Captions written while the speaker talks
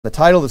The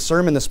title of the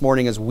sermon this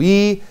morning is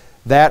We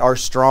That Are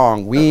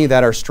Strong. We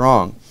That Are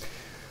Strong.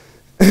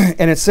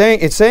 And it's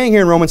saying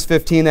here in Romans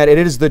 15 that it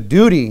is the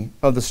duty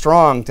of the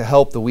strong to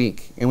help the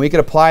weak. And we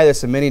could apply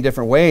this in many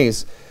different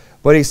ways.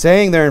 But he's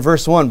saying there in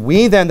verse 1,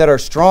 we then that are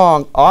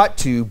strong ought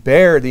to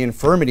bear the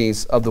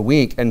infirmities of the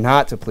weak and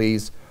not to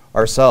please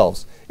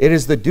ourselves. It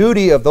is the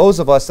duty of those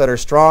of us that are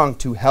strong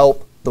to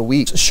help the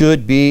weak.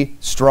 Should be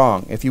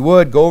strong. If you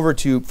would, go over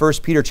to 1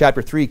 Peter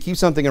chapter 3. Keep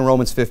something in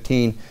Romans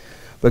 15.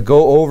 But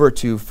go over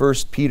to 1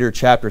 Peter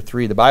chapter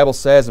 3. The Bible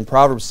says in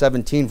Proverbs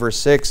 17, verse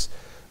 6,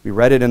 we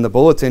read it in the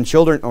bulletin, I'm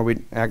sorry,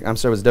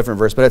 it was a different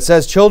verse, but it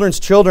says, children's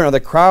children are the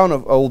crown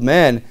of old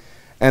men,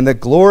 and the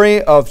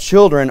glory of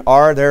children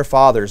are their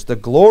fathers. The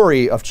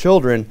glory of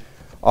children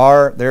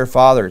are their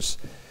fathers.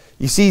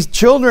 You see,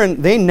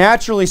 children, they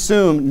naturally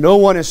assume no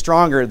one is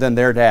stronger than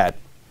their dad.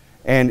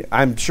 And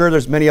I'm sure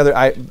there's many other,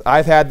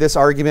 I've had this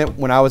argument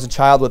when I was a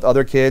child with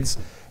other kids,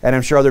 and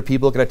I'm sure other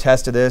people can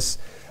attest to this.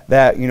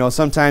 That, you know,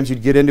 sometimes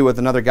you'd get into it with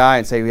another guy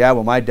and say, yeah,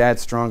 well, my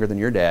dad's stronger than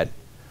your dad.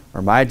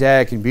 Or my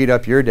dad can beat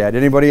up your dad.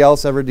 Anybody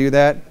else ever do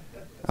that?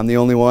 I'm the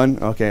only one?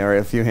 Okay, all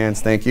right, a few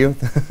hands, thank you.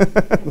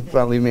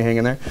 Don't leave me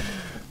hanging there.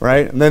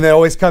 Right? And then it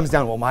always comes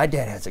down, well, my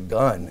dad has a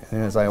gun.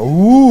 And it's like,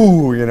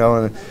 ooh, you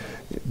know.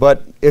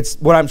 But it's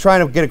what I'm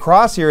trying to get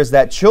across here is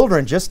that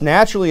children just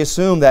naturally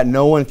assume that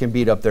no one can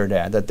beat up their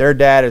dad. That their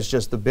dad is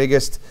just the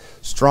biggest,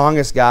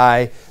 strongest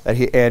guy. That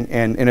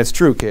and it's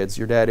true, kids.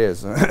 Your dad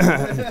is.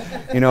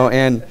 You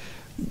know,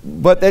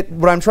 but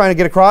what I'm trying to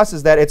get across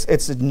is that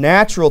it's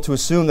natural to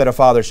assume that a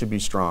father should be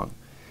strong.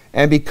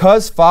 And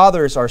because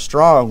fathers are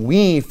strong,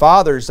 we,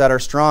 fathers that are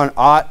strong,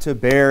 ought to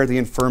bear the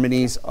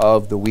infirmities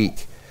of the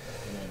weak.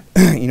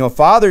 You know,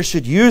 fathers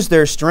should use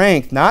their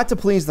strength not to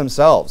please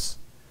themselves,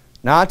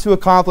 not to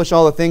accomplish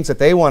all the things that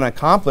they want to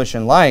accomplish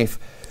in life,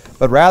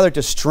 but rather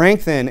to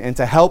strengthen and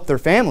to help their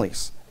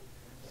families.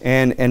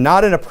 And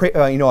not in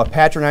a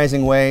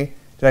patronizing way.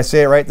 Did I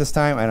say it right this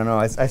time? I don't know.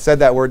 I said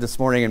that word this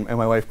morning and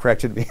my wife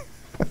corrected me.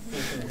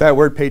 That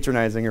word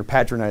patronizing or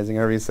patronizing,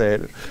 however you say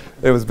it.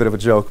 It was a bit of a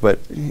joke, but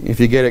if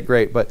you get it,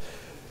 great. But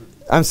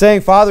I'm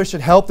saying fathers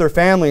should help their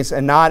families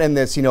and not in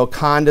this,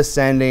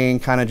 condescending,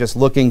 kind of just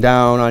looking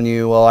down on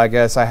you. Well, I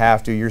guess I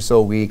have to. You're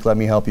so weak. Let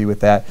me help you with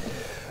that.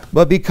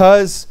 But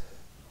because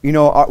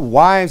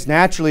wives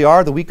naturally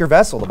are the weaker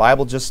vessel. The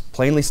Bible just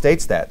plainly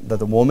states that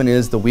the woman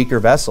is the weaker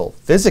vessel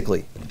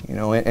physically,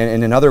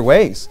 and in other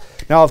ways.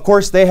 Now, of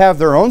course, they have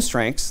their own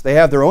strengths. They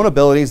have their own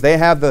abilities. They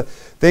have the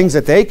things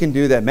that they can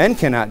do that men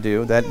cannot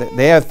do. That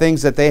they have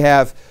things that they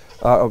have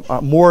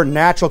more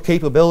natural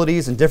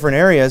capabilities in different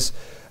areas.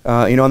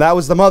 And that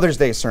was the Mother's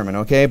Day sermon,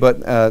 okay?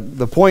 But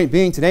the point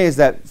being today is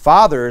that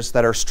fathers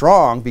that are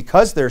strong,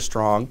 because they're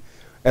strong,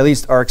 at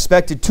least are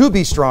expected to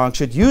be strong,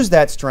 should use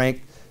that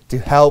strength to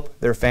help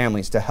their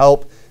families, to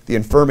help the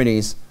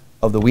infirmities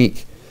of the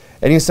weak.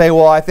 And you say,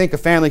 well, I think a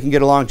family can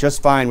get along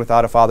just fine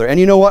without a father. And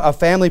you know what? A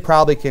family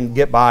probably can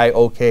get by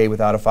okay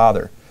without a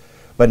father,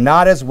 but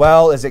not as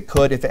well as it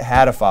could if it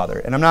had a father.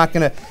 And I'm not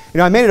going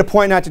to, I made it a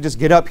point not to just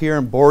get up here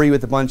and bore you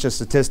with a bunch of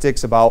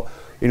statistics about,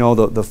 the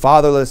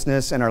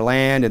fatherlessness in our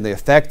land and the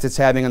effect it's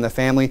having on the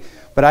family.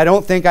 But I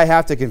don't think I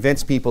have to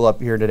convince people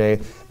up here today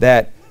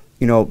that,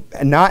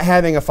 not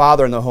having a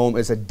father in the home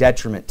is a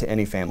detriment to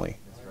any family.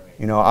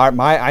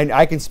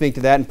 I can speak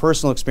to that in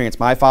personal experience.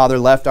 My father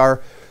left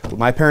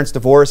my parents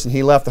divorced, and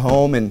he left the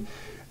home and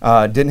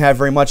didn't have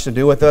very much to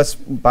do with us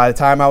by the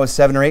time I was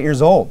 7 or 8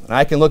 years old. And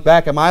I can look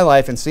back at my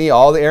life and see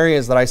all the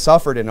areas that I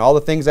suffered and all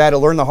the things I had to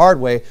learn the hard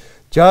way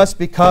just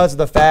because of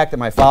the fact that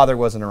my father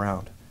wasn't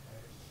around.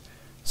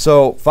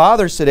 So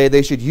fathers today,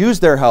 they should use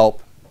their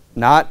help,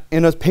 not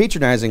in a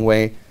patronizing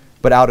way,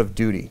 but out of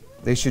duty.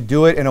 They should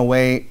do it in a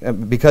way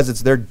because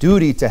it's their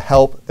duty to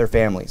help their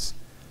families.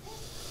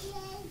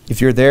 If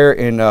you're there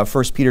in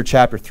 1 Peter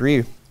chapter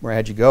 3, where I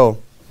had you go,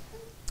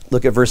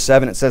 look at verse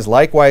 7. It says,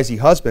 likewise, ye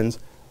husbands,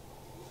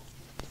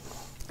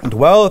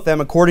 dwell with them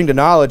according to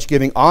knowledge,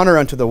 giving honor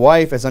unto the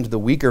wife as unto the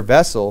weaker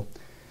vessel,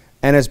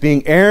 and as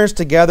being heirs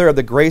together of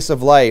the grace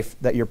of life,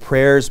 that your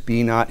prayers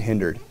be not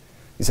hindered.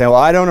 You say, well,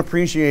 I don't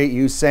appreciate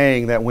you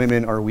saying that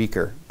women are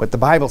weaker, but the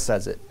Bible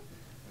says it.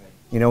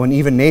 And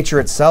even nature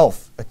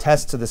itself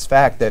attests to this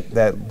fact that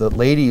the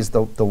ladies,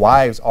 the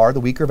wives, are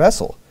the weaker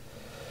vessel.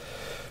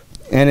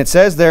 And it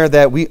says there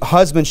that we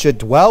husbands should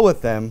dwell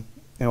with them,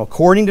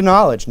 according to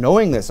knowledge,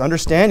 knowing this,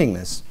 understanding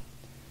this.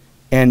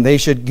 And they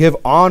should give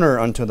honor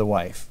unto the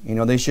wife.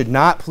 They should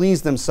not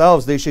please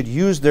themselves. They should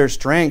use their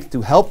strength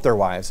to help their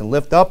wives and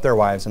lift up their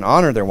wives and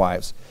honor their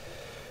wives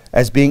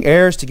as being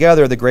heirs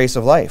together of the grace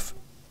of life.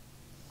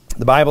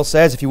 The Bible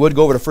says, if you would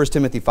go over to 1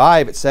 Timothy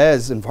 5, it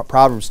says in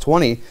Proverbs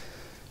 20,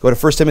 go to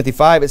 1 Timothy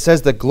 5, it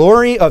says, the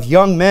glory of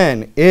young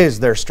men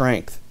is their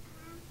strength,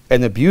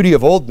 and the beauty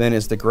of old men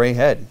is the gray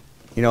head.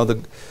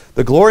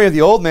 The glory of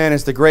the old man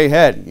is the gray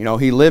head.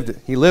 He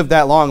lived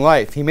that long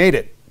life. He made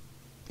it.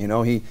 He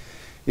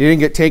didn't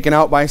get taken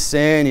out by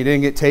sin. He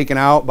didn't get taken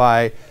out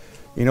by,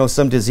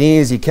 some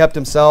disease. He kept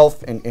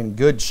himself in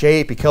good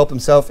shape. He kept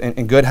himself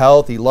in good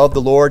health. He loved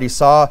the Lord. He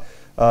saw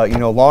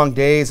long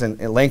days and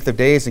length of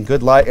days and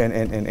good life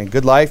and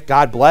good life.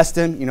 God blessed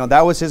him.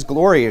 That was his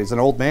glory as an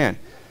old man.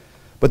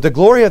 But the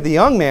glory of the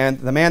young man,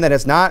 the man that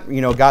has not,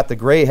 got the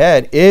gray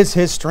head, is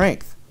his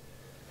strength.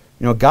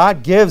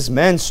 God gives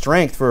men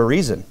strength for a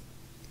reason.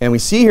 And we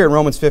see here in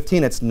Romans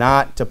 15, it's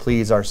not to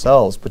please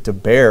ourselves, but to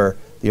bear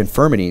the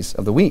infirmities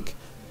of the weak.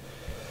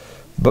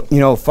 But,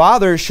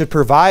 fathers should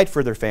provide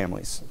for their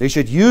families. They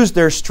should use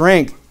their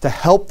strength to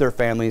help their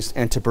families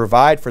and to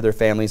provide for their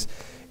families.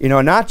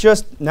 Not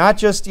just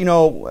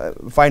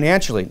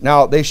financially.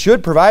 Now, they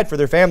should provide for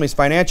their families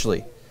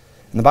financially.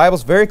 And the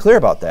Bible's very clear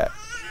about that.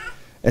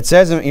 It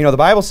says, the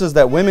Bible says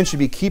that women should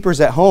be keepers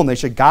at home. They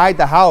should guide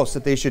the house,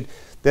 that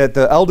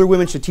the elder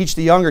women should teach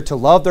the younger to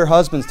love their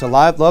husbands, to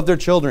love their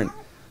children,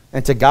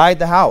 and to guide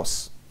the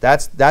house.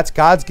 That's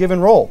God's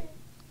given role.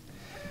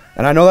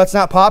 And I know that's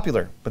not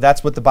popular, but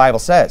that's what the Bible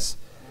says.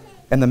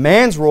 And the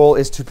man's role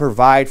is to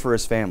provide for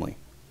his family.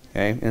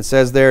 Okay? And it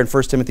says there in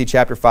 1 Timothy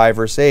chapter 5,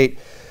 verse 8,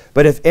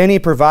 but if any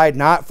provide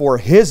not for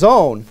his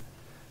own,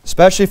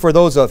 especially for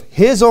those of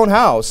his own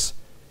house,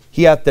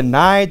 he hath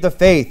denied the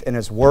faith and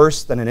is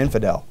worse than an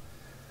infidel.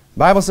 The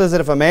Bible says that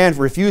if a man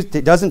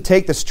doesn't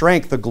take the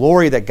strength, the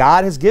glory that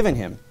God has given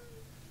him,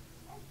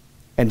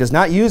 and does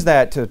not use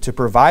that to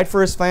provide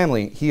for his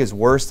family, he is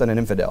worse than an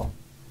infidel.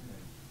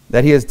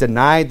 That he has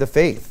denied the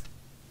faith.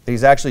 That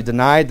he's actually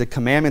denied the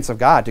commandments of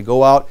God to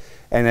go out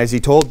and, as he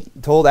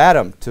told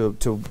Adam,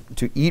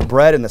 to eat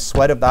bread in the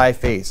sweat of thy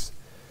face,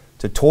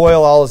 to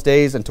toil all his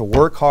days and to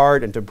work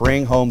hard and to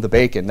bring home the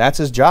bacon. That's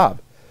his job.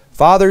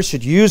 Fathers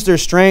should use their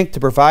strength to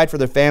provide for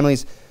their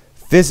families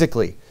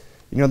physically.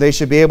 They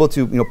should be able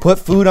to put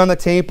food on the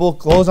table,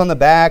 clothes on the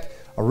back,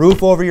 a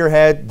roof over your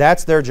head.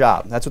 That's their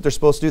job. That's what they're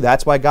supposed to do.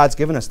 That's why God's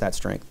given us that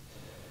strength.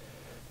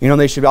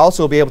 They should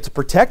also be able to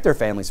protect their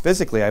families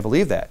physically. I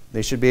believe that.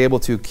 They should be able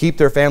to keep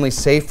their families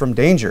safe from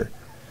danger.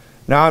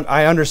 Now,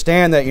 I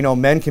understand that,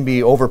 men can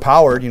be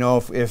overpowered.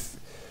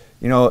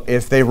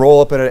 If they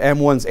roll up at an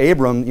M1's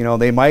Abram,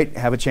 they might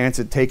have a chance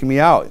at taking me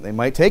out. They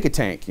might take a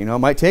tank. It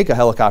might take a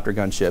helicopter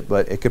gunship,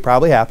 but it could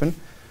probably happen,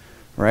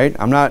 right?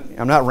 I'm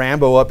not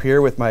Rambo up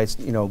here with my,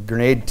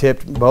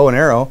 grenade-tipped bow and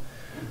arrow,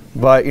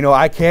 but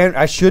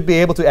I should be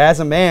able to, as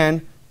a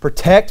man,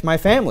 protect my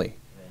family.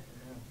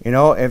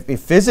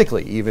 If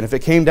physically, even if it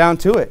came down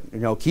to it,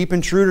 keep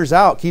intruders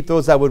out, keep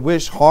those that would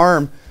wish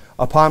harm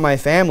upon my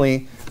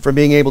family from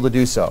being able to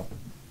do so.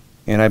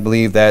 And I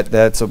believe that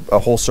that's a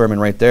whole sermon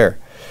right there.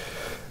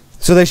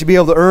 So they should be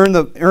able to earn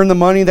the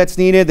money that's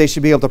needed. They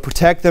should be able to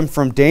protect them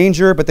from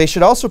danger, but they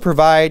should also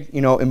provide,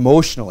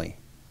 emotionally.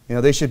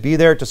 They should be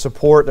there to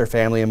support their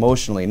family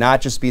emotionally, not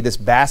just be this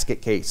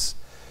basket case.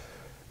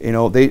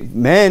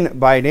 Men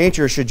by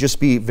nature should just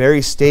be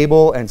very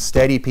stable and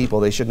steady people.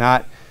 They should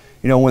not,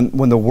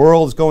 when the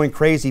world is going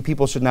crazy,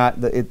 people should not,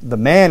 the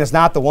man is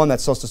not the one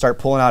that's supposed to start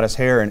pulling out his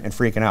hair and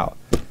freaking out.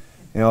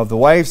 The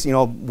wives,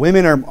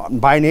 women are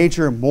by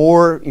nature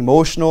more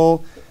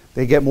emotional.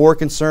 They get more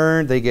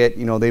concerned. They get,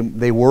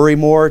 they worry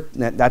more.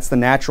 That's the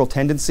natural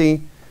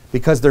tendency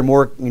because they're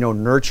more,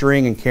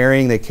 nurturing and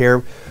caring. They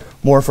care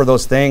more for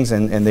those things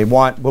and they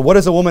want, but what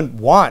does a woman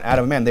want out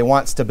of a man? They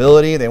want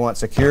stability. They want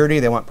security.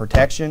 They want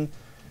protection.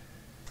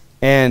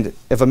 And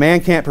if a man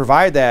can't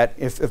provide that,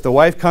 if the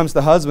wife comes to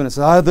the husband and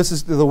says, this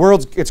is the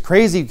world's, it's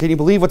crazy. Can you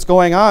believe what's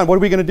going on? What are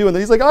we going to do? And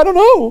then he's like, I don't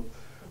know.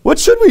 What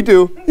should we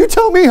do? You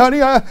tell me,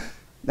 honey.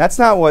 That's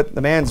not what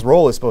the man's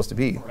role is supposed to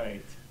be.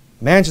 Right.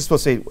 Man's just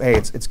supposed to say, hey,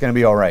 it's going to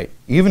be all right.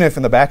 Even if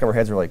in the back of our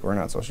heads we're like, we're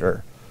not so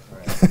sure.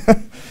 Right.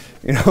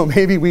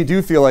 Maybe we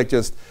do feel like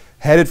just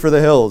headed for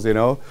the hills,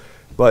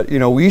 But,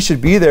 we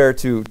should be there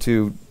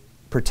to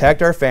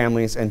protect our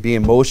families and be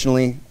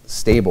emotionally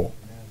stable.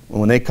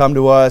 When they come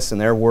to us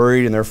and they're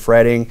worried and they're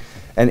fretting,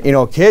 and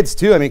kids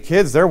too.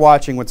 Kids, they're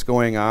watching what's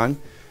going on.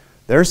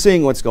 They're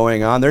seeing what's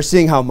going on. They're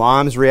seeing how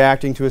mom's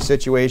reacting to a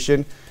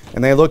situation,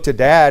 and they look to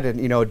dad,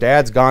 and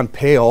dad's gone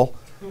pale,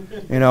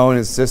 and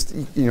it's just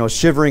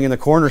shivering in the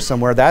corner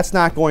somewhere. That's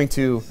not going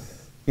to,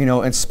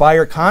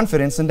 inspire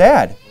confidence in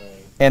dad, right.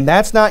 And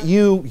that's not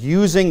you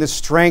using the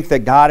strength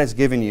that God has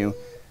given you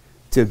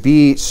to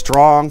be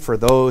strong for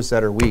those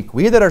that are weak.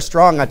 We that are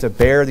strong ought to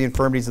bear the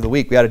infirmities of the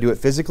weak. We ought to do it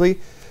physically.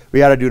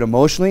 We ought to do it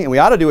emotionally, and we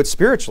ought to do it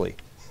spiritually.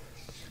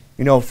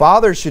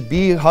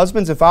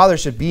 Husbands and fathers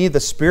should be the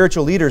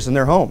spiritual leaders in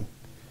their home.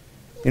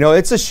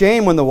 It's a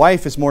shame when the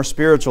wife is more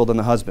spiritual than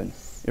the husband.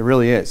 It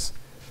really is.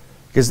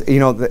 Because,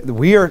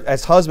 we are,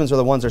 as husbands, are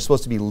the ones that are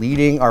supposed to be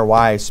leading our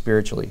wives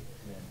spiritually.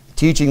 Yeah.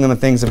 Teaching them the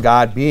things of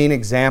God, being an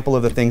example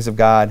of the things of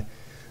God,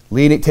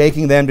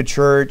 taking them to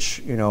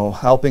church,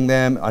 helping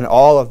them, and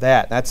all of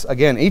that. That's,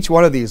 again, each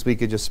one of these we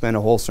could just spend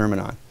a whole sermon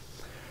on.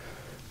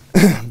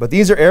 But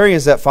these are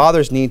areas that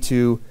fathers need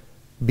to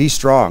be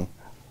strong.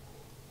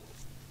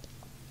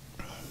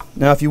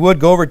 Now, if you would,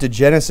 go over to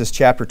Genesis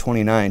chapter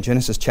 29.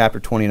 Genesis chapter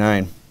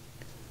 29.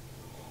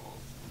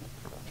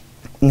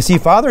 You see,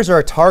 fathers are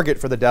a target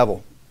for the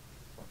devil.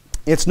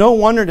 It's no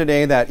wonder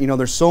today that,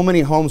 there's so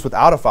many homes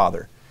without a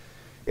father.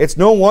 It's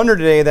no wonder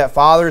today that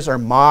fathers are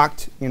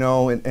mocked, you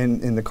know,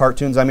 in the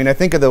cartoons. I mean, I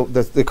think of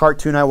the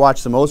cartoon I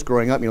watched the most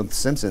growing up, you know, The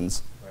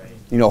Simpsons. Right.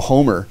 You know,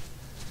 Homer.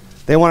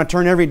 They want to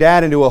turn every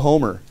dad into a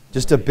Homer.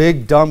 Just a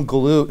big, dumb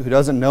galoot who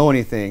doesn't know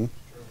anything.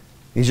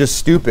 He's just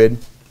stupid.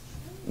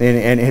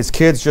 And his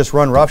kids just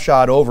run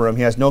roughshod over him.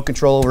 He has no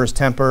control over his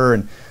temper.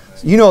 And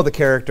you know the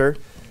character.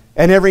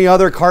 And every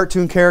other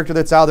cartoon character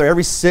that's out there,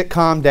 every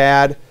sitcom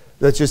dad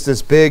that's just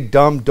this big,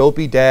 dumb,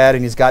 dopey dad,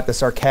 and he's got the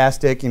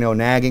sarcastic, you know,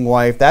 nagging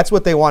wife. That's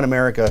what they want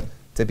America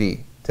to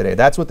be today.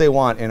 That's what they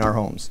want in our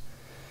homes.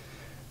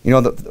 You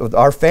know,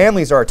 our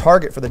families are a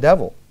target for the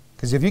devil.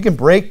 Because if you can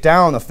break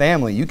down the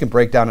family, you can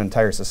break down an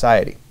entire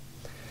society.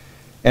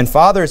 And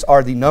fathers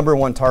are the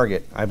 #1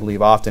 target, I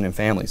believe, often in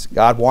families.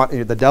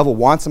 The devil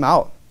wants them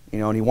out, you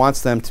know, and he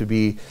wants them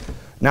to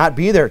not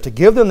be there, to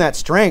give them that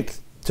strength,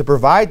 to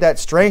provide that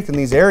strength in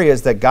these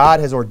areas that God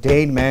has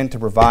ordained men to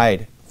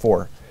provide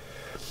for.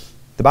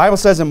 The Bible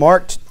says in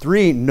Mark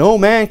 3, no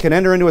man can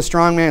enter into a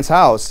strong man's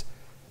house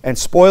and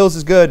spoils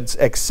his goods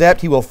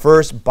except he will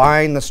first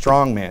bind the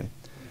strong man.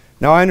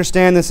 Now I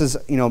understand this is,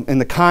 you know, in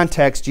the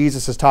context,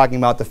 Jesus is talking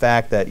about the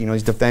fact that, you know,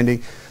 he's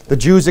defending the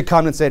Jews had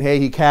come and said, hey,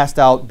 he cast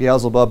out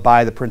Beelzebub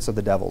by the prince of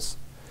the devils.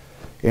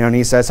 You know, and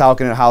he says, how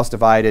can a house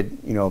divided,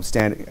 you know,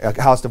 stand?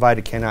 A house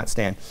divided cannot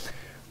stand.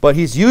 But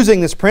he's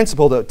using this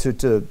principle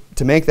to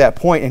make that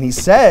point, and he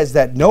says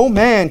that no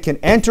man can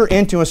enter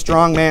into a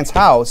strong man's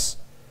house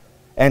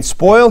and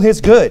spoil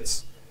his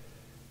goods.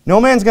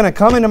 No man's going to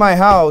come into my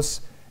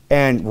house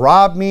and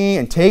rob me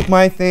and take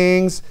my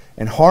things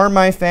and harm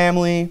my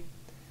family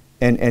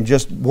and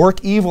just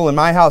work evil in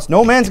my house.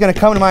 No man's going to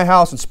come into my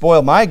house and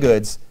spoil my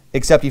goods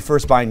except he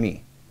first bind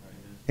me.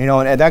 You know,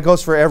 and that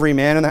goes for every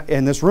man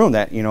in this room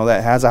that, you know,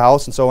 that has a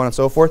house and so on and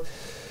so forth.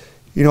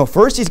 You know,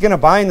 first he's going to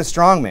bind the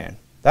strong man.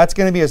 That's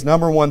going to be his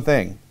 #1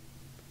 thing.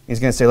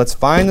 He's going to say, let's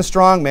find the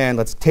strong man,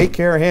 let's take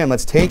care of him,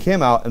 let's take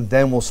him out, and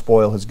then we'll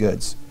spoil his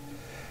goods.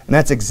 And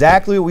that's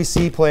exactly what we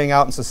see playing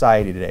out in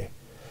society today.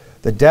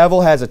 The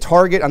devil has a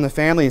target on the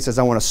family. He says,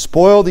 I want to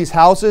spoil these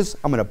houses.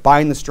 I'm going to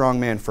bind the strong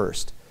man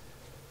first.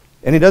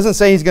 And he doesn't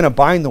say he's going to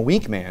bind the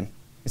weak man.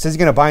 He says he's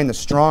going to bind the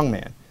strong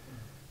man.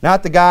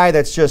 Not the guy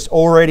that's just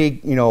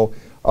already, you know,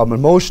 an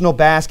emotional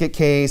basket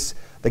case,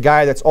 the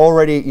guy that's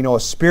already, you know, a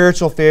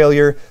spiritual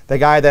failure, the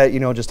guy that,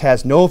 you know, just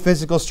has no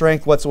physical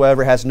strength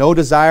whatsoever, has no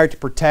desire to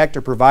protect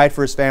or provide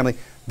for his family.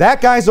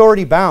 That guy's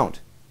already bound.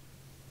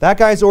 That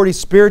guy's already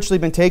spiritually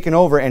been taken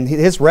over, and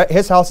his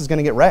house is going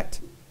to get wrecked.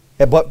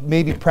 But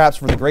maybe perhaps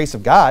from the grace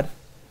of God.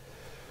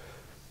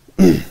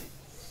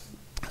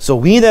 So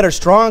we that are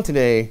strong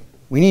today,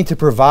 we need to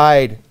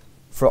provide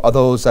for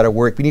those that are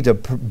weak. We need to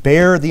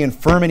bear the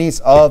infirmities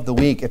of the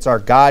weak. It's our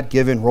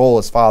God-given role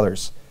as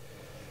fathers.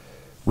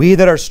 We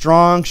that are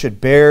strong should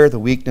bear the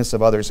weakness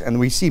of others. And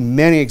we see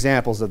many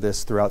examples of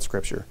this throughout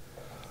Scripture.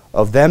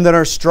 Of them that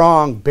are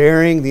strong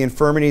bearing the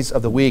infirmities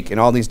of the weak in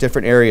all these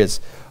different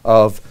areas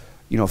of,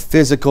 you know,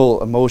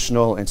 physical,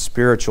 emotional, and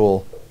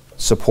spiritual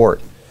support.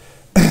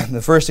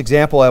 The first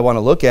example I want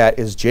to look at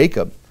is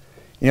Jacob.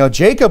 You know,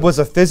 Jacob was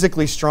a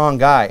physically strong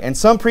guy. And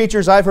some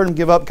preachers, I've heard him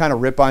give up, kind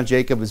of rip on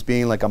Jacob as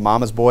being like a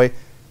mama's boy.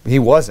 He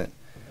wasn't.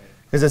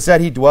 Because it said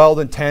he dwelled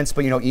in tents,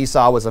 but, you know,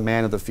 Esau was a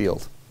man of the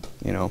field.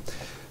 You know.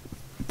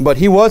 But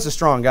he was a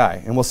strong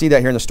guy. And we'll see that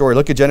here in the story.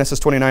 Look at Genesis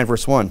 29,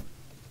 verse 1.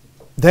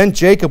 Then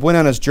Jacob went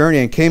on his journey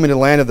and came into the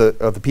land of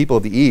the people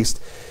of the east.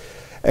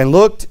 And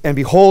looked, and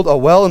behold, a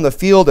well in the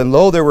field. And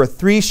lo, there were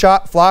three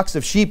flocks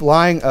of sheep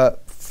lying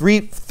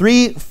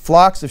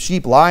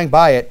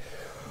by it.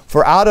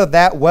 For out of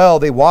that well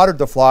they watered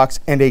the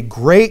flocks, and a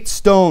great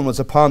stone was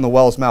upon the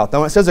well's mouth. Now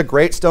when it says a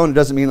great stone, it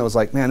doesn't mean it was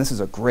like, man, this is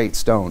a great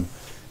stone.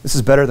 This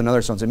is better than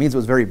other stones. It means it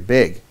was very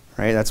big,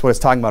 right? That's what it's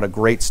talking about, a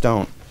great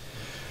stone.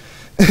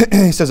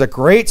 He says a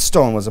great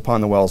stone was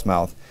upon the well's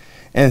mouth.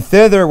 And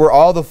thither were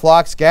all the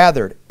flocks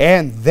gathered,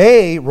 and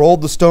they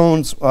rolled the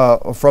stones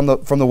from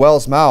the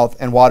well's mouth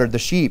and watered the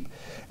sheep,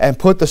 and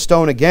put the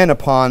stone again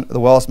upon the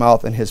well's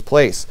mouth in his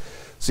place.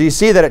 So you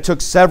see that it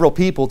took several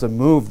people to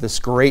move this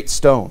great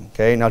stone.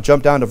 Okay, now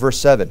jump down to verse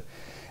 7.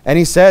 And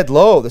he said,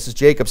 Lo, this is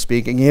Jacob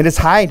speaking, it is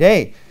high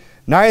day.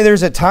 Neither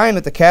is it time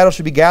that the cattle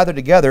should be gathered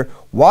together.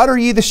 Water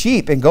ye the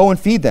sheep, and go and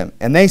feed them.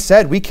 And they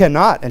said, We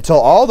cannot, until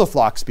all the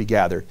flocks be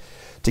gathered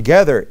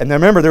together. And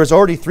remember, there was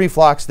already 3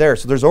 flocks there,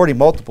 so there's already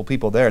multiple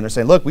people there. And they're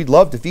saying, look, we'd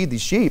love to feed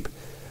these sheep,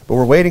 but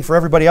we're waiting for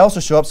everybody else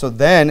to show up. So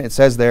then, it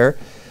says there,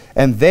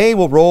 and they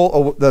will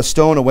roll the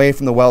stone away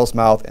from the well's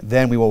mouth, and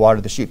then we will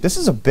water the sheep. This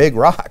is a big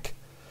rock.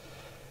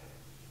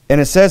 And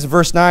it says,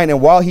 verse 9,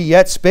 And while he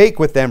yet spake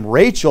with them,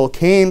 Rachel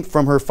came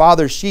from her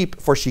father's sheep,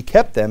 for she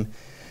kept them.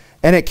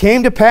 And it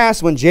came to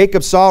pass when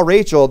Jacob saw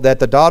Rachel, that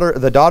the daughter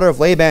of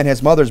Laban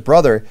his mother's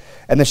brother,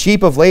 and the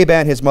sheep of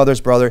Laban his mother's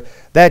brother,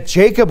 that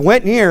Jacob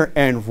went near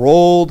and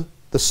rolled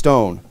the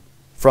stone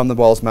from the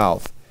well's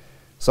mouth.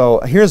 So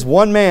here's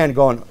one man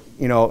going,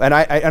 you know, and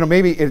I don't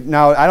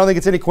think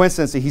it's any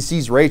coincidence that he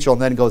sees Rachel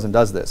and then goes and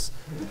does this.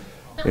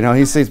 You know,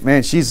 he says,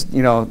 man, she's,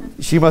 you know,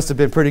 she must have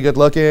been pretty good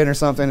looking or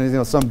something. And, you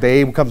know, some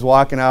babe comes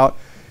walking out.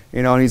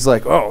 You know, and he's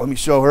like, oh, let me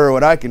show her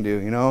what I can do,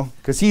 you know.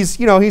 Because he's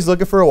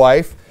looking for a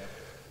wife.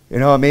 You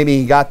know, maybe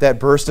he got that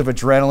burst of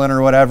adrenaline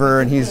or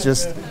whatever, and he's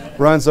just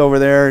runs over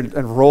there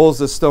and rolls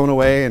the stone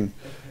away, and,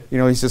 you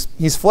know,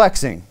 he's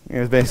flexing. You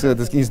know, basically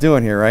what he's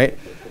doing here, right?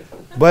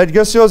 But it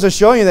just goes to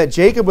show you that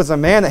Jacob was a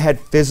man that had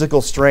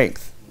physical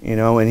strength, you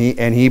know,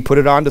 and he put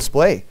it on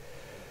display.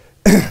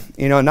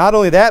 You know, not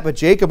only that, but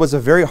Jacob was a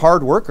very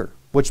hard worker,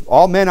 which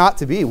all men ought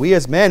to be. We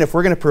as men, if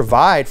we're going to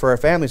provide for our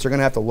families, we're going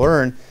to have to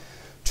learn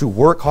to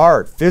work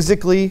hard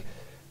physically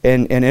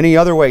and any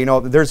other way. You know,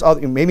 there's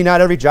maybe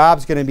not every job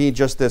is going to be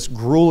just this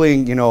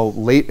grueling, you know,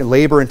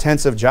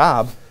 labor-intensive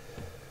job.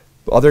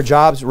 Other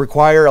jobs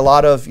require a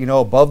lot of, you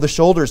know,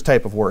 above-the-shoulders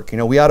type of work. You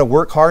know, we ought to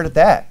work hard at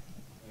that.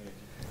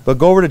 But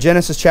go over to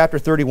Genesis chapter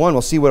 31.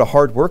 We'll see what a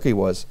hard worker he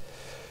was.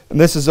 And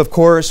this is, of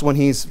course, when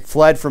he's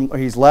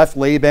left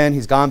Laban.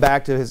 He's gone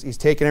back to he's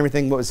taken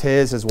everything that was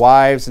his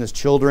wives and his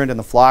children and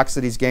the flocks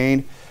that he's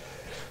gained.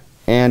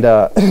 And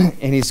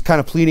he's kind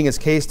of pleading his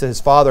case to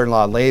his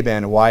father-in-law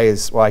Laban and why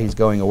he's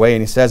going away.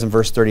 And he says in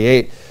verse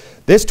 38,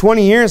 "This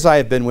 20 years I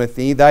have been with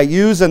thee. Thy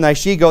ewes and thy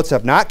she-goats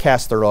have not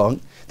cast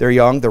their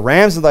young. The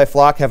rams of thy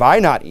flock have I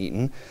not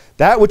eaten.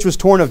 That which was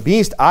torn of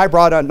beast I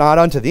brought not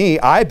unto thee.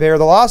 I bear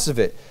the loss of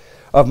it.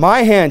 Of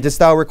my hand didst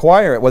thou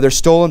require it, whether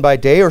stolen by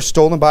day or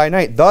stolen by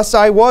night. Thus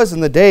I was in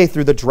the day in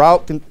the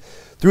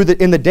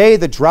day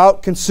the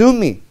drought consumed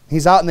me."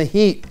 He's out in the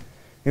heat.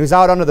 He was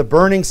out under the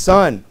burning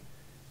sun.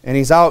 And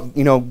he's out,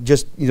 you know,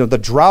 the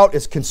drought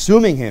is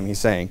consuming him, he's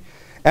saying.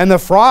 "And the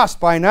frost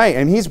by night."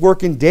 And he's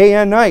working day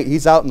and night.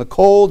 He's out in the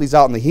cold. He's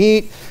out in the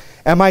heat.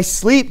 "And my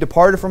sleep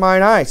departed from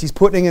mine eyes." He's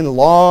putting in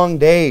long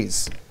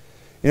days.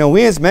 You know,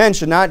 we as men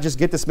should not just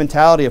get this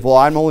mentality of, well,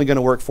 I'm only going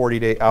to work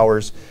 40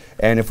 hours,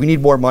 and if we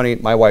need more money,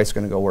 my wife's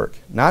going to go work.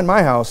 Not in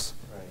my house.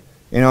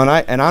 Right. You know,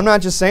 and I'm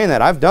not just saying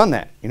that. I've done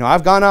that. You know,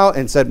 I've gone out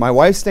and said, my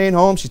wife's staying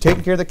home. She's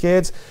taking care of the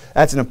kids.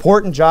 That's an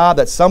important job.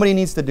 That somebody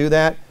needs to do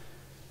that.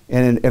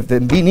 And if the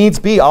needs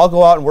be, I'll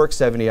go out and work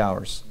 70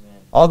 hours.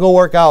 Amen. I'll go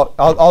work out.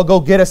 I'll go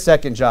get a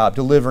second job,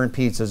 delivering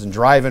pizzas and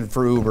driving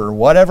for Uber, or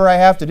whatever I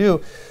have to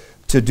do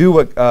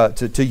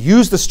to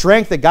use the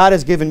strength that God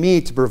has given me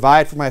to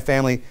provide for my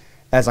family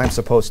as I'm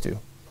supposed to.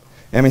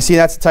 And I mean, see,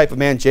 that's the type of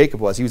man Jacob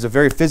was. He was a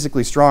very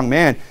physically strong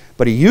man,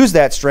 but he used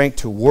that strength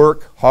to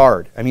work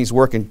hard. I mean, he's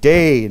working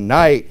day and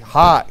night,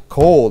 hot,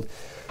 cold,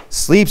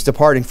 sleep's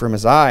departing from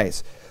his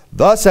eyes.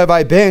 "Thus have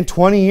I been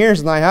 20 years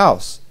in thy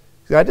house."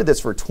 I did this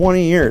for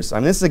 20 years. I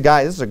mean, this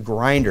is a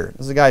grinder.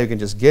 This is a guy who can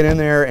just get in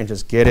there and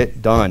just get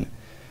it done.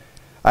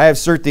 "I have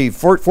served thee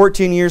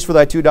 14 years for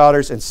thy 2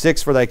 daughters and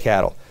 6 for thy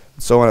cattle,"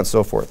 and so on and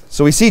so forth.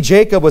 So we see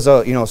Jacob was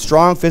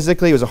strong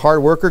physically. He was a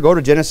hard worker. Go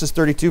to Genesis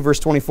 32, verse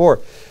 24.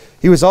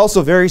 He was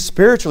also very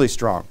spiritually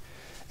strong.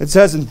 It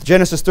says in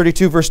Genesis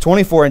 32, verse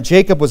 24, "And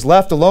Jacob was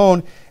left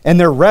alone, and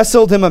there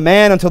wrestled him a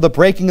man until the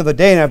breaking of the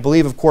day." And I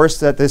believe, of course,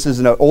 that this is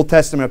an Old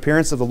Testament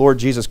appearance of the Lord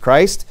Jesus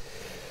Christ.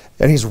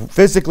 And he's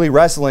physically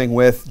wrestling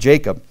with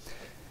Jacob.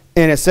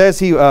 And it says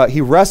he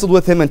wrestled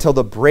with him until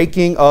the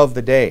breaking of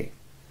the day.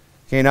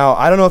 Okay, now,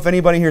 I don't know if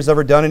anybody here has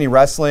ever done any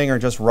wrestling or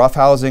just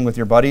roughhousing with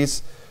your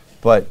buddies,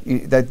 but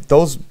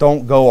those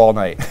don't go all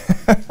night.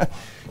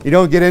 You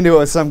don't get into it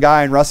with some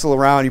guy and wrestle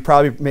around. You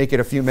probably make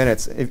it a few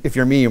minutes. If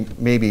you're me,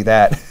 maybe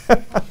that.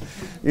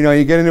 You know,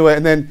 you get into it,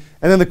 and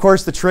then of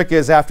course the trick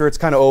is after it's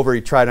kind of over,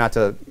 you try not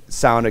to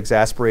sound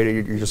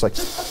exasperated. You're just like,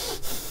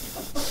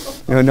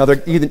 you know,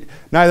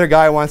 neither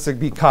guy wants to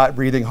be caught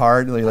breathing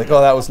hard. You're like,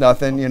 oh, that was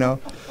nothing, you know.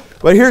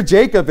 But here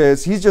Jacob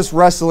he's just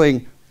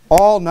wrestling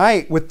all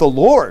night with the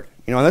Lord.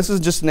 You know, this is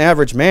just an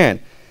average man.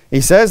 He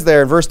says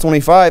there in verse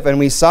 25, "And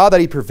we saw that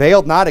he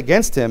prevailed not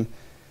against him."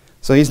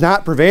 So he's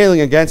not prevailing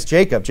against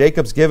Jacob.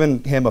 Jacob's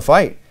given him a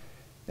fight.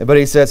 But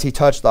he says he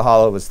touched the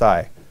hollow of his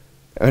thigh.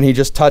 And he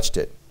just touched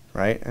it,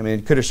 right? I mean,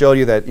 it could have showed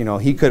you that, you know,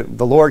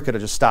 the Lord could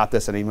have just stopped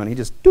this at any moment. He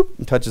just doop,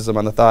 and touches him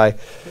on the thigh.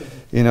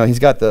 You know, he's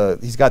got the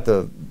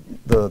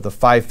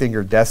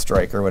 5-finger death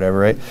strike or whatever,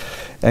 right?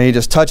 And he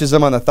just touches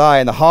him on the thigh,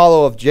 and the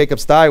hollow of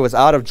Jacob's thigh was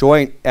out of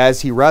joint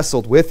as he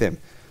wrestled with him.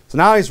 So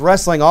now he's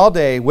wrestling all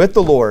day with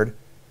the Lord,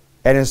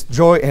 and his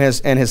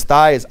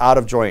thigh is out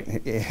of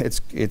joint.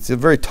 It's a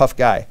very tough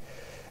guy.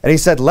 And he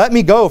said, "Let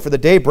me go, for the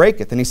day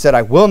breaketh." And he said,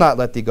 "I will not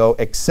let thee go,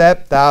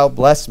 except thou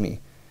bless me."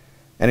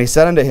 And he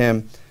said unto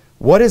him,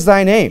 "What is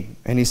thy name?"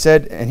 And he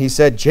said,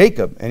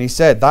 "Jacob." And he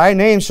said, "Thy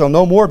name shall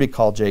no more be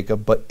called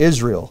Jacob, but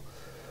Israel.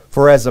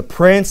 For as a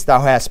prince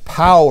thou hast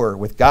power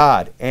with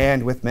God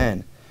and with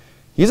men."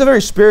 He's a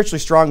very spiritually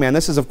strong man.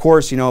 This is, of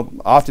course, you know,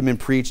 often been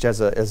preached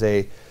as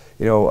an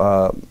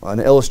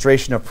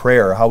illustration of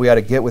prayer, how we ought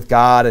to get with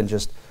God and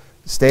just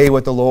stay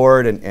with the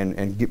Lord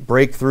and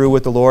break through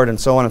with the Lord and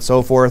so on and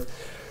so forth.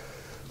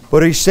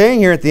 But he's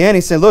saying here at the end,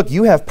 he said, look,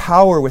 you have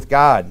power with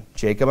God,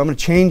 Jacob. I'm going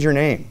to change your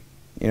name.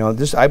 You know,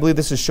 I believe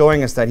this is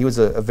showing us that he was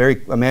a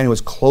man who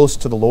was close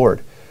to the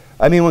Lord.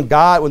 I mean, when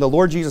the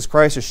Lord Jesus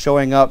Christ is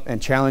showing up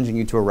and challenging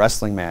you to a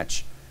wrestling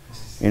match,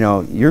 you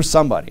know, you're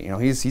somebody. You know,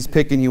 he's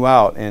picking you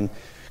out and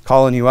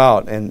calling you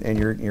out, and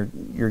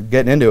you're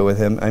getting into it with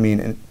him. I mean,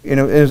 and, you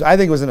know, I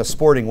think it was in a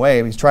sporting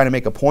way. He's trying to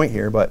make a point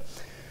here, but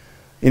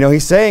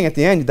He's saying at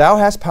the end, thou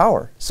hast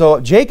power. So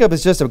Jacob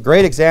is just a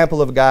great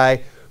example of a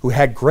guy who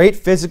had great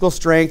physical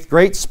strength,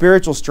 great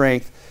spiritual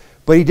strength,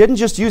 but he didn't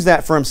just use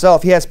that for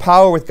himself. He has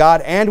power with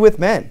God and with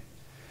men.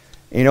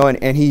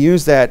 And he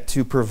used that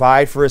to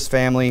provide for his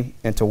family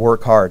and to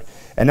work hard.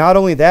 And not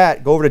only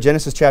that, go over to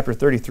Genesis chapter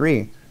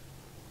 33.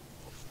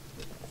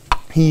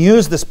 He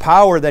used this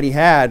power that he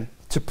had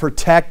to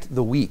protect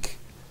the weak.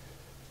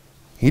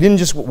 He didn't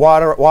just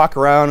walk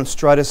around and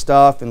strut his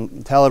stuff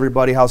and tell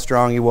everybody how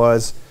strong he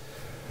was.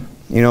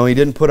 He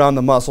didn't put on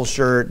the muscle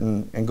shirt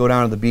and go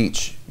down to the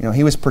beach.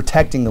 He was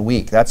protecting the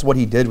weak. That's what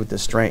he did with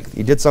his strength.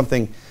 He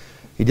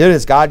did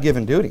his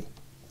God-given duty.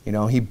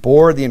 He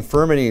bore the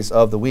infirmities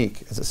of the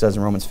weak, as it says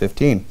in Romans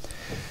 15.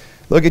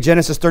 Look at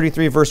Genesis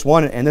 33, verse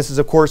 1, and this is,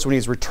 of course, when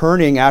he's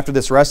returning after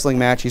this wrestling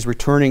match. He's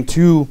returning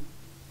to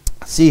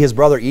see his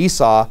brother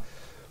Esau,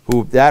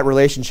 who that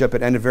relationship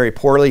had ended very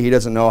poorly. He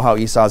doesn't know how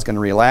Esau is going to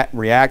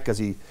react because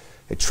he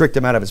had tricked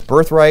him out of his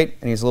birthright,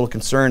 and he's a little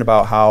concerned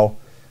about how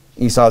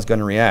Esau is going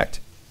to react.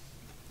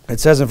 It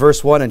says in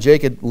verse 1, and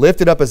Jacob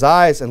lifted up his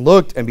eyes and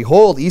looked, and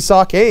behold,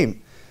 Esau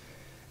came,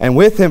 and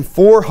with him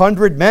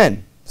 400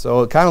 men.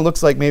 So it kind of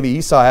looks like maybe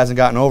Esau hasn't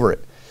gotten over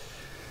it.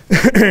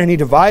 And he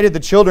divided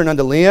the children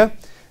unto Leah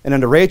and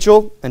unto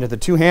Rachel and to the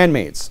 2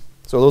 handmaids.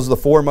 So those are the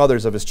 4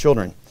 mothers of his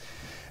children.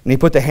 And he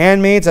put the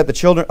handmaids at the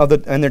children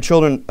and their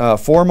children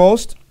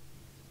foremost,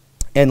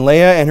 and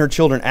Leah and her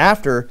children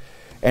after,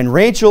 and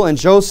Rachel and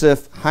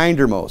Joseph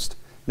hindermost.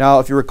 Now,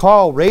 if you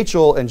recall,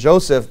 Rachel and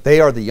Joseph, they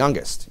are the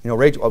youngest.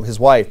 Rachel, his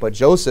wife, but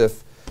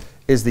Joseph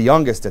is the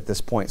youngest at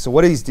this point. So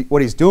what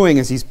he's doing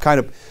is he's kind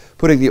of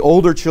putting the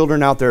older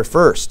children out there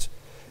first.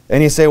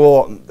 And you say,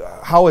 well,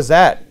 how is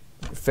that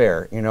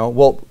fair?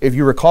 Well, if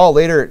you recall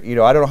later,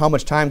 I don't know how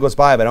much time goes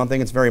by, but I don't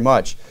think it's very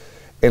much.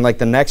 In like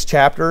the next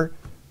chapter,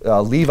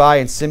 Levi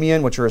and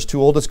Simeon, which are his 2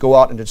 oldest, go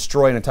out and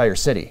destroy an entire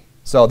city.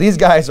 So these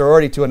guys are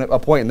already to a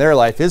point in their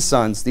life, his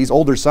sons, these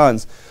older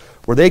sons,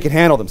 where they can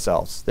handle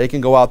themselves. They can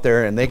go out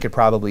there and they could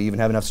probably even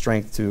have enough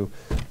strength to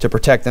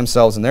protect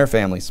themselves and their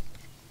families.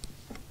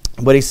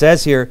 But he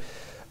says here,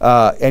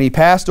 and he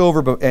passed over,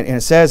 and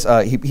it says,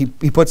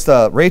 he puts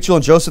the Rachel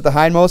and Joseph the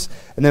hindmost,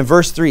 and then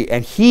verse 3,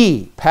 and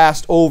he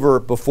passed over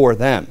before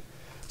them.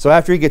 So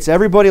after he gets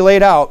everybody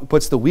laid out,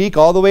 puts the weak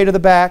all the way to the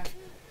back,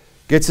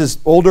 gets his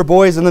older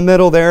boys in the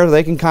middle there,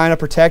 they can kind of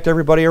protect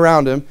everybody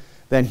around him,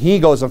 then he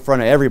goes in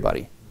front of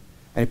everybody.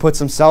 And he puts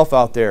himself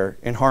out there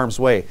in harm's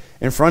way,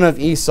 in front of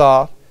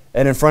Esau,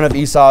 and in front of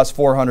Esau's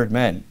 400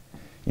 men.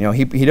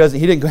 He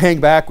didn't hang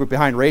back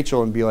behind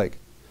Rachel and be like,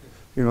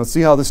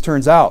 see how this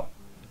turns out.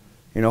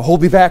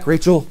 Hold me back,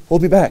 Rachel,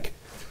 hold me back.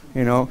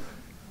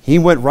 He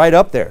went right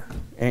up there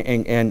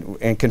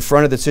and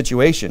confronted the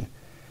situation.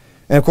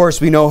 And of course,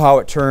 we know how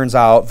it turns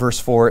out. Verse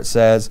 4, it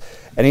says,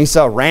 and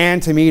Esau ran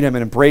to meet him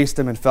and embraced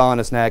him and fell on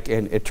his neck.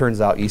 And it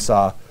turns out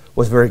Esau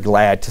was very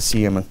glad to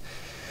see him.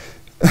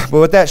 But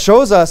what that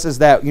shows us is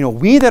that,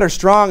 we that are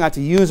strong ought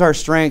to use our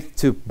strength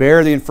to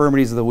bear the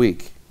infirmities of the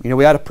weak.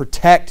 We ought to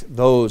protect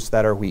those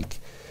that are weak.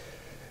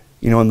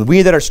 And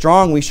we that are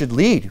strong, we should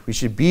lead. We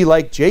should be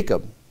like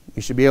Jacob.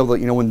 We should be able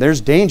to, when there's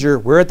danger,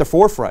 we're at the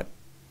forefront.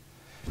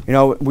 It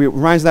reminds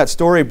me of that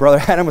story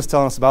Brother Adam was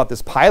telling us about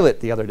this pilot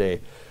the other day.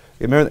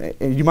 You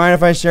mind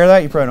if I share that?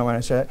 You probably don't mind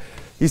if I share that.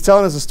 He's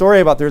telling us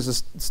there's a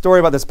story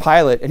about this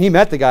pilot, and he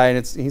met the guy,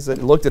 and he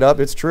said, looked it up,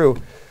 it's true.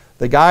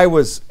 The guy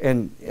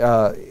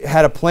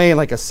had a plane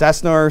like a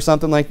Cessna or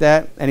something like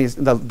that, and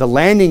the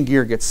landing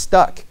gear gets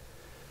stuck.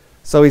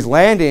 So he's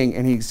landing,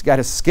 and he's got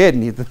his skid,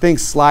 and the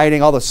thing's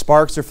sliding, all the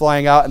sparks are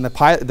flying out, and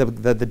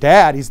the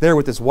dad, he's there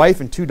with his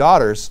wife and 2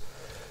 daughters,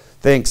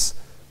 thinks,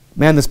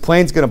 man, this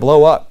plane's going to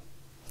blow up.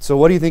 So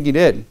what do you think he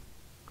did?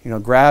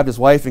 Grabbed his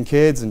wife and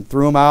kids and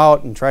threw them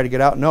out and tried to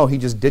get out? No, he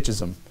just ditches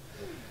them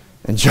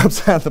and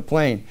jumps out of the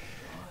plane.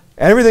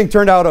 Everything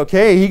turned out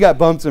okay. He got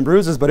bumps and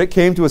bruises, but it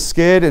came to a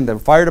skid, and the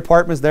fire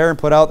department's there and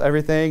put out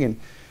everything.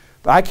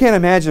 But I can't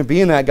imagine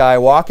being that guy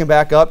walking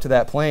back up to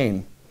that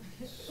plane.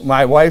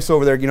 My wife's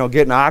over there,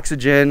 getting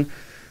oxygen.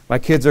 My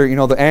kids are,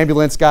 the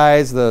ambulance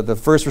guys, the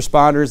first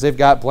responders, they've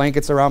got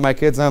blankets around my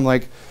kids. And I'm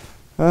like,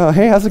 oh,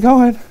 hey, how's it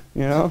going?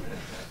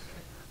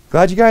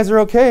 Glad you guys are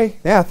okay.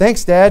 Yeah,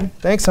 thanks, Dad.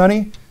 Thanks,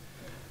 honey.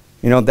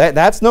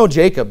 That's no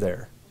Jacob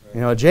there.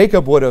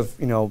 Jacob would have,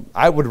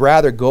 I would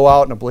rather go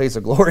out in a blaze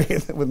of glory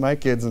with my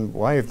kids and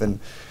wife than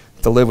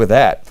to live with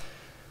that.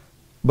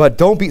 But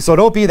don't be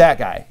that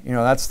guy.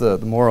 That's the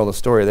moral of the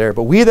story there.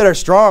 But we that are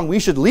strong, we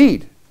should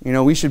lead.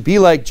 We should be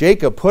like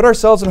Jacob, put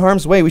ourselves in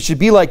harm's way. We should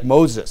be like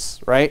Moses,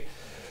 right?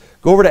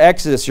 Go over to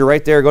Exodus. You're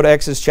right there. Go to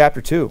Exodus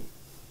chapter 2.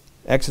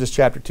 Exodus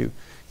chapter 2.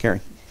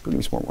 Karen, give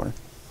me some more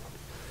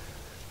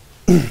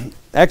water.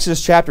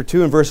 Exodus chapter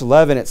 2 and verse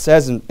 11, it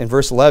says in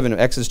verse 11 of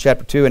Exodus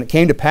chapter 2, and it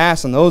came to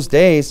pass in those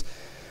days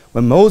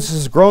when Moses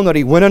was grown that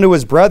he went unto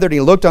his brethren,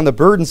 he looked on the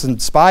burdens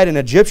and spied an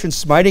Egyptian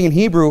smiting in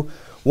Hebrew,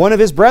 one of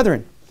his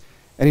brethren.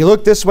 And he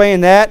looked this way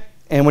and that,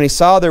 and when he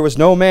saw there was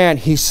no man,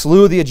 he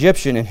slew the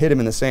Egyptian and hid him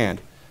in the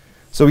sand.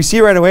 So we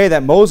see right away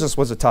that Moses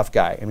was a tough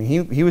guy. I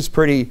mean, he was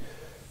pretty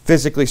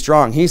physically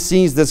strong. He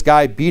sees this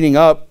guy beating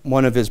up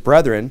one of his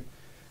brethren,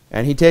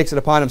 And he takes it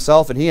upon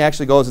himself, and he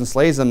actually goes and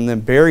slays them and then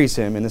buries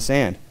him in the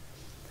sand.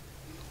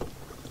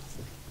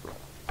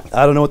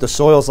 I don't know what the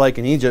soil's like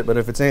in Egypt, but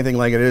if it's anything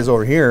like it is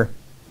over here,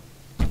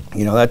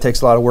 that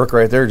takes a lot of work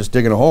right there, just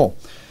digging a hole.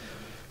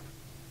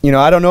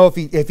 I don't know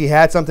if he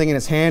had something in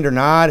his hand or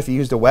not, if he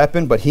used a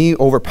weapon, but he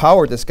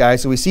overpowered this guy.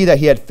 So we see that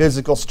he had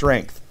physical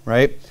strength,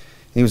 right?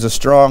 He was a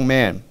strong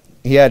man.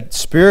 He had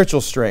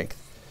spiritual strength.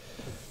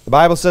 The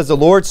Bible says the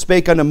Lord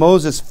spake unto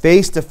Moses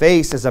face to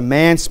face as a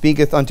man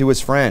speaketh unto his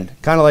friend.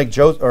 Kind of like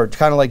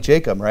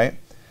Jacob, right?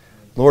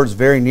 The Lord's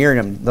very near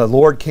him. The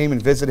Lord came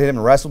and visited him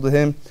and wrestled with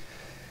him.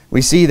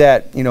 We see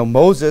that,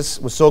 Moses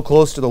was so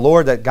close to the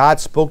Lord that God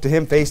spoke to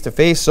him face to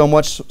face, so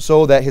much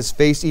so that his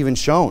face even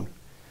shone.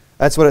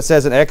 That's what it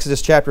says in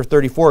Exodus chapter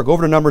 34. Go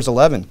over to Numbers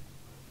 11.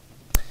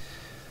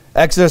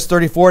 Exodus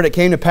 34, and it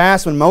came to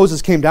pass when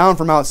Moses came down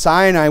from Mount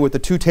Sinai with the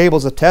 2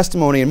 tables of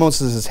testimony in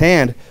Moses'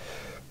 hand,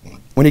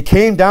 when he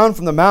came down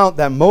from the mount,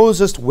 that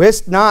Moses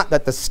wist not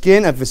that the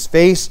skin of his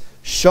face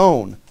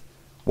shone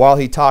while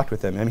he talked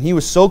with him. I mean, he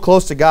was so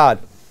close to God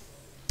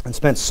and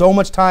spent so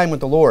much time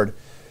with the Lord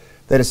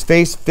that his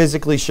face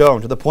physically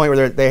shone to the point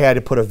where they had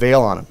to put a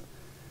veil on him.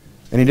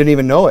 And he didn't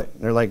even know it.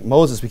 They're like,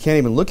 Moses, we can't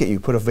even look at you.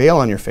 Put a veil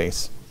on your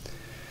face.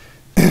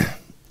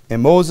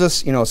 And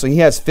Moses, so he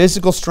has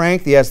physical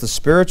strength. He has the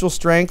spiritual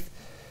strength.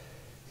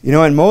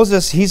 And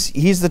Moses,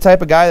 he's the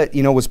type of guy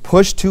that, was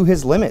pushed to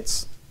his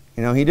limits.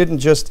 He didn't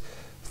just,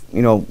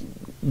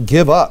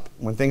 give up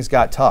when things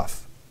got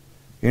tough.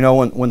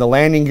 When the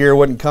landing gear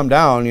wouldn't come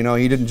down,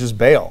 he didn't just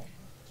bail.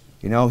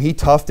 He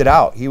toughed it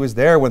out. He was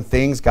there when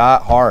things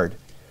got hard.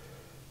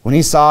 When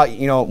he saw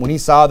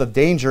the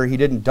danger, he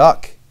didn't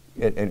duck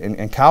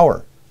and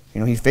cower.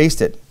 He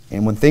faced it.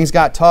 And when things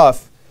got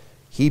tough,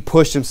 he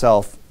pushed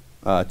himself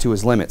to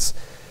his limits.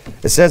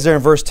 It says there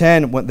in verse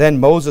 10, then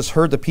Moses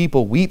heard the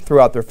people weep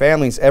throughout their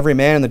families, every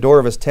man in the door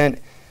of his tent.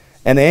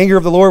 And the anger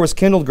of the Lord was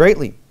kindled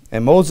greatly.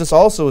 And Moses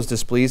also was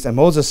displeased. And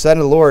Moses said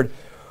unto the Lord,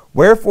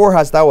 wherefore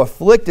hast thou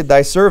afflicted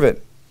thy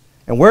servant?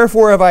 And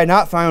wherefore have I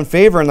not found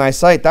favor in thy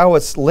sight? Thou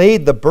hast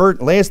layest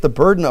the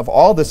burden of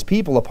all this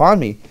people upon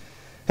me.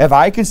 Have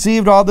I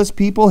conceived all this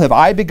people? Have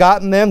I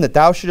begotten them, that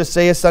thou shouldest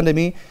say unto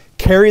me,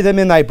 carry them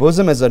in thy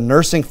bosom as a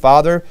nursing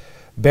father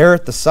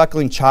beareth the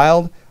suckling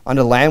child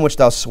unto the land which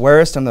thou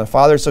swearest unto the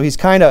father? So he's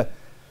kind of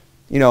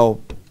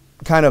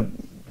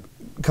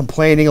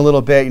complaining a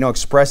little bit,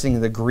 expressing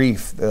the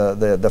grief,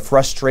 the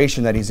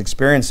frustration that he's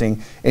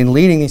experiencing in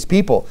leading these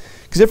people.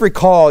 Because if you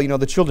recall,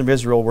 the children of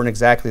Israel weren't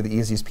exactly the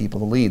easiest people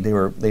to lead.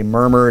 They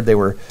murmured, they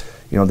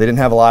didn't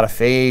have a lot of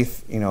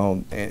faith,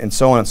 and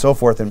so on and so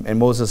forth. And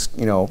Moses,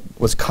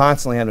 was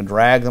constantly having to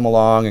drag them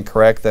along and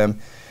correct them.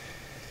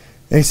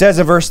 And he says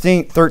in verse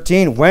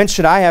 13, whence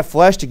should I have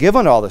flesh to give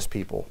unto all this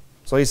people?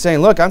 So he's saying,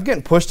 look, I'm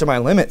getting pushed to my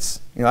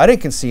limits. I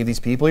didn't conceive these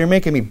people. You're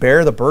making me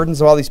bear the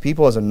burdens of all these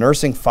people as a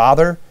nursing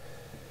father.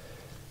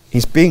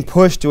 He's being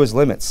pushed to his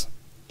limits.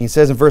 He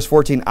says in verse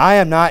 14, I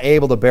am not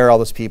able to bear all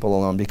this people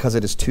alone, because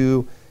it is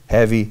too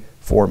heavy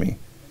for me.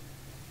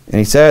 And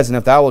he says, and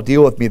if thou wilt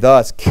deal with me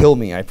thus, kill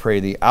me, I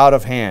pray thee, out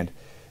of hand,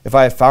 if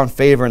I have found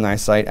favor in thy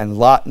sight, and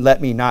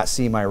let me not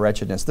see my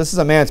wretchedness. This is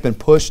a man that's been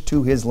pushed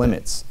to his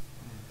limits.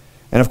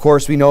 And of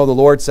course, we know the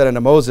Lord said unto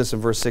Moses in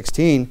verse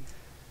 16,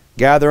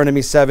 gather unto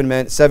me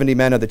 70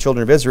 men of the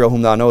children of Israel,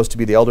 whom thou knowest to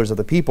be the elders of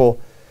the people,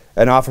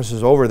 and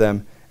officers over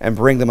them, and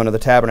bring them unto the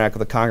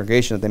tabernacle of the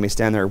congregation, that they may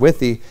stand there with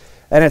thee.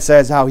 And it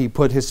says how he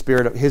put his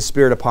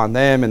spirit upon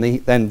them, and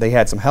then they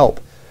had some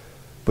help.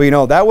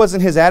 But that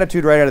wasn't his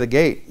attitude right out of the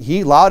gate.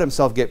 He allowed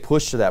himself to get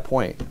pushed to that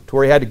point, to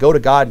where he had to go to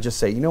God and just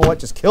say, you know what,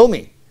 just kill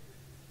me.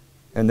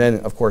 And then,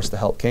 of course, the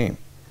help came.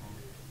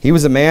 He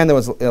was a man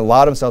that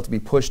allowed himself to be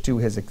pushed to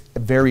his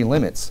very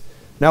limits.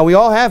 Now, we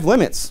all have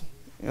limits.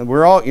 And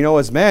we're all,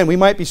 as men, we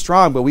might be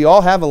strong, but we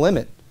all have a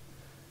limit.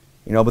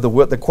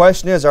 But the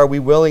question is, are we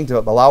willing to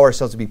allow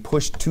ourselves to be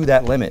pushed to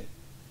that limit?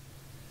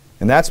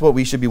 And that's what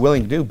we should be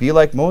willing to do. Be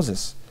like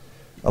Moses.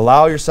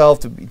 Allow yourself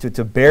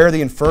to bear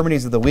the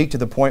infirmities of the weak to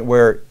the point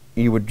where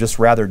you would just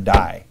rather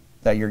die.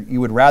 That you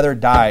would rather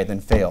die than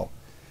fail.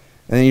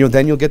 And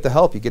then you'll get the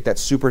help. You get that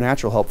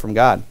supernatural help from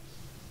God.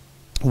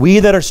 We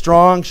that are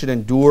strong should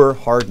endure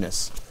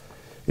hardness.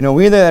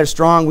 We that are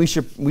strong, we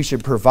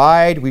should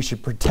provide, we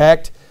should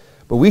protect,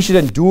 but we should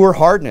endure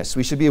hardness.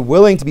 We should be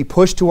willing to be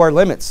pushed to our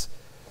limits.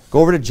 Go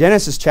over to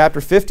Genesis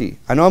chapter 50.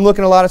 I know I'm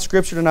looking at a lot of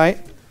scripture tonight,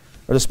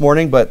 or this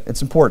morning, but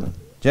it's important.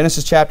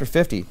 Genesis chapter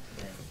 50.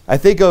 I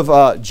think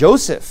of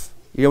Joseph.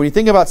 When you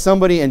think about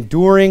somebody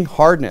enduring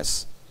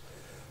hardness,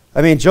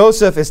 I mean,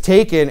 Joseph is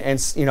taken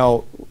and,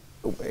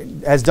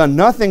 has done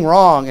nothing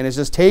wrong and is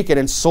just taken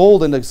and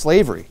sold into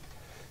slavery.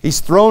 He's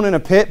thrown in a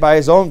pit by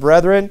his own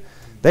brethren.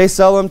 They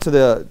sell him to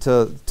the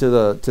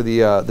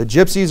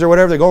gypsies or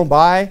whatever they're going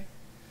by,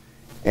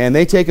 and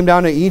they take him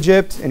down to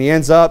Egypt, and he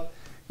ends up,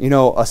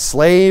 a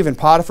slave in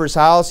Potiphar's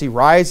house. He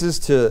rises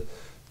to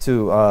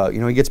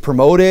he gets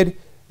promoted,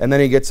 and then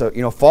he gets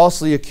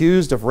falsely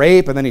accused of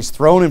rape, and then he's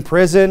thrown in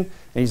prison,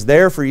 and he's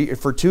there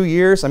for 2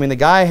 years. I mean, the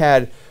guy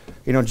had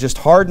just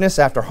hardness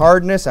after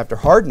hardness after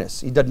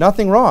hardness. He did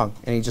nothing wrong,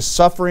 and he's just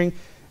suffering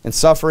and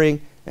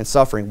suffering and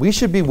suffering. We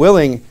should be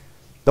willing,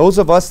 those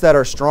of us that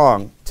are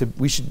strong,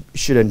 we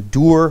should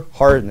endure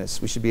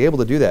hardness. We should be able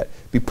to do that,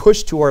 be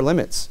pushed to our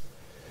limits.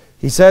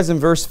 He says in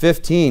verse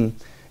 15,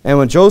 and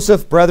when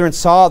Joseph's brethren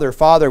saw their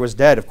father was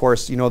dead, of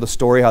course, you know the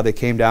story how they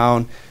came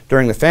down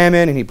during the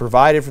famine, and he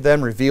provided for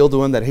them, revealed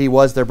to them that he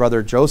was their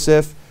brother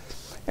Joseph.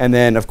 And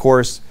then, of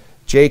course,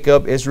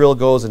 Jacob, Israel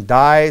goes and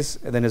dies,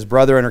 and then his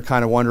brethren are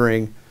kind of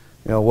wondering,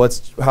 you know,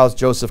 how's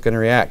Joseph going to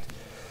react?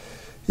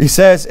 He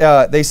says,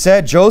 they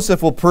said,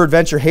 Joseph will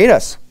peradventure hate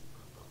us,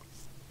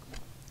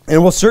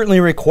 and will certainly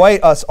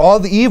requite us all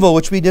the evil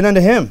which we did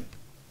unto him.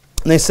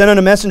 And they sent on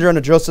a messenger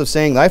unto Joseph,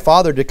 saying, Thy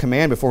father did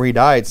command before he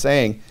died,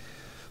 saying,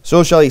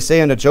 So shall he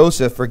say unto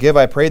Joseph, Forgive,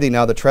 I pray thee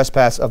now, the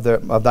trespass of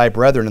thy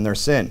brethren and their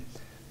sin.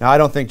 Now, I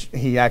don't think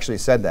he actually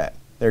said that.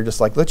 They're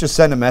just like, let's just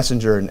send a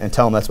messenger and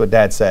tell him that's what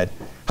Dad said.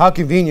 How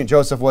convenient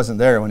Joseph wasn't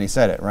there when he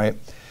said it, right?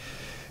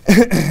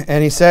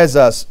 And he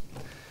says,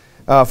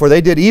 For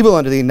they did evil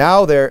unto thee,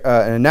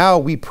 and now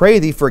we pray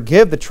thee,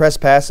 forgive the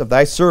trespass of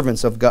thy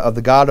servants of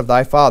the God of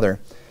thy father.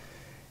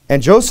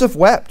 And Joseph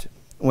wept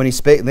when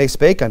they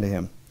spake unto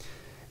him.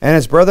 And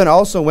his brethren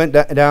also went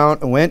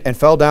and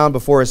fell down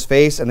before his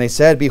face, and they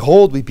said,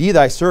 Behold, we be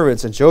thy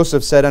servants. And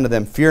Joseph said unto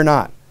them, Fear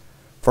not,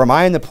 for am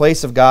I in the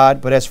place of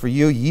God? But as for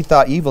you, ye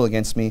thought evil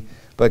against me,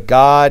 but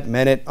God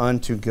meant it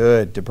unto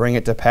good, to bring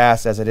it to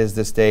pass as it is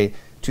this day,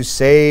 to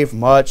save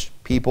much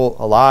people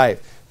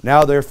alive.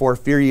 Now therefore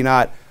fear ye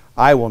not,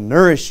 I will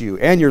nourish you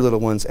and your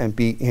little ones. And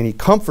he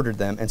comforted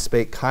them and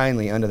spake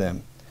kindly unto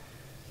them.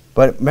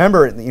 But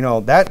remember, you know,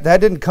 that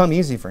didn't come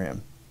easy for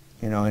him.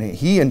 You know, and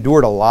he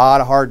endured a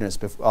lot of hardness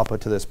up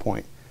to this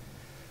point.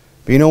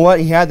 But you know what?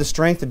 He had the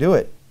strength to do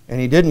it.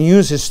 And he didn't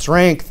use his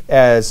strength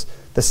as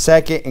the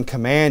second in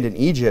command in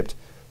Egypt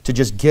to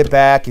just get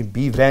back and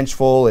be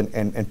vengeful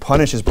and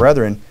punish his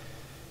brethren.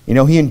 You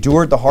know, he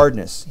endured the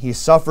hardness. He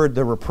suffered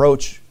the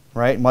reproach,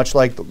 right? Much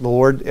like the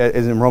Lord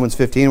is in Romans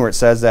 15, where it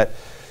says that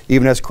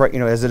even as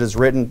it is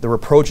written, the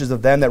reproaches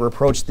of them that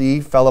reproached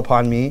thee fell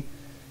upon me.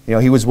 You know,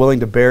 he was willing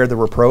to bear the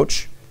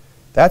reproach.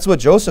 That's what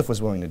Joseph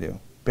was willing to do.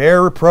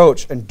 Bear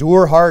reproach,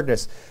 endure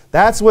hardness.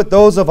 That's what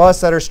those of us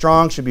that are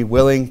strong should be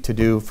willing to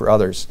do for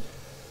others.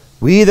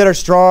 We that are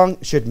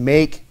strong should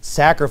make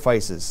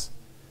sacrifices.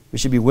 We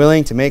should be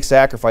willing to make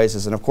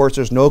sacrifices. And of course,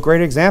 there's no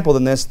greater example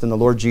than this than the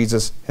Lord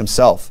Jesus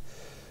himself.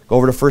 Go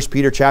over to 1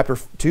 Peter chapter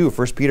 2.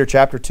 1 Peter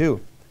chapter 2.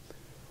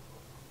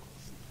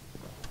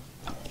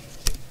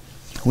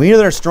 We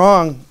that are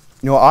strong,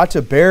 ought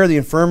to bear the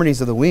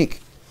infirmities of the weak.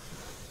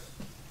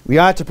 We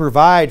ought to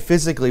provide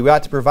physically. We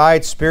ought to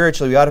provide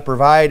spiritually. We ought to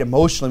provide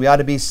emotionally. We ought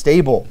to be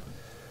stable.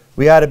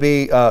 We ought to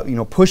be,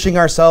 pushing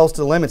ourselves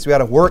to the limits. We ought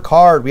to work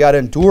hard. We ought to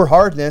endure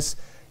hardness.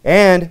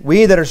 And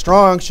we that are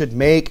strong should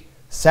make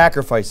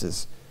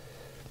sacrifices.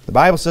 The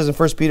Bible says in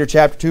 1 Peter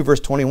chapter 2, verse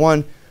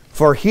 21,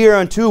 For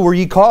hereunto were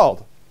ye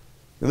called.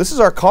 Now, this is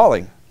our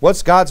calling.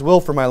 What's God's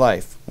will for my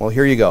life? Well,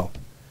 here you go.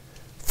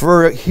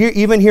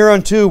 Even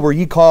hereunto were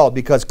ye called,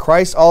 because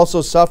Christ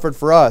also suffered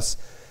for us,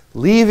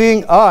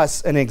 leaving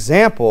us an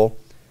example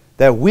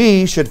that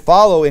we should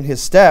follow in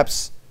his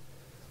steps,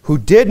 who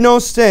did no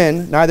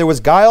sin, neither was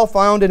guile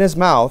found in his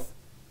mouth.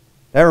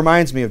 That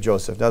reminds me of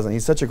Joseph, doesn't it?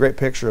 He's such a great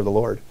picture of the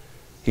Lord.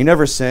 He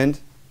never sinned.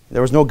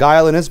 There was no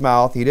guile in his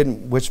mouth. He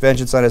didn't wish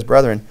vengeance on his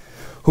brethren.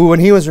 Who, when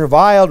he was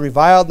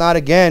reviled not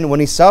again. When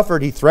he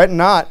suffered, he threatened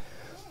not,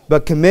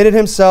 but committed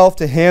himself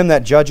to him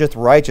that judgeth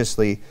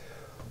righteously,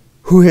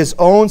 who his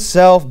own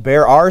self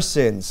bare our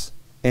sins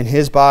in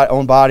his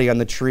own body on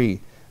the tree,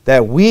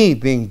 that we,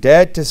 being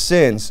dead to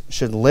sins,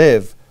 should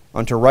live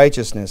unto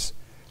righteousness,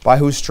 by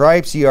whose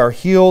stripes ye are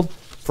healed.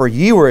 For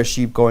ye were as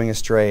sheep going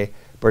astray,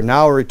 but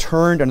now are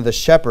returned unto the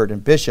shepherd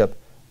and bishop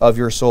of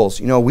your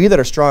souls. We that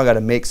are strong got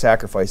to make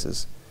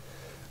sacrifices.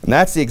 And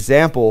that's the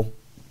example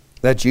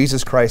that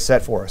Jesus Christ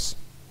set for us.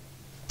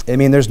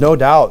 There's no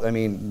doubt.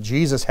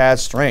 Jesus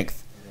has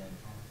strength.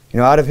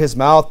 Out of his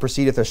mouth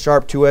proceedeth a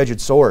sharp two-edged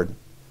sword.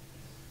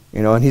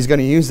 And he's going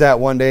to use that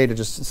one day to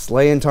just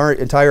slay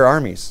entire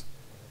armies.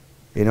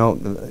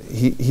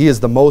 He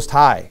is the Most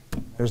High.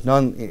 There's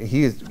none.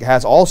 He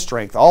has all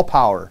strength, all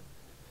power.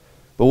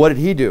 But what did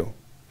he do?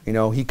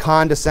 He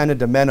condescended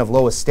to men of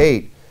low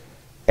estate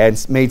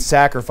and made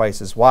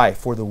sacrifices. Why?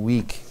 For the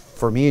weak,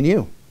 for me and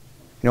you.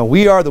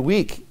 We are the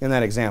weak in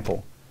that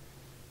example.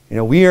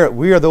 We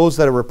are those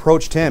that have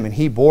reproached him, and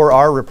he bore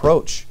our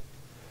reproach.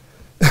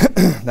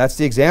 That's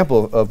the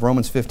example of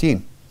Romans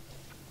 15.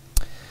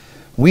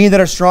 We that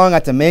are strong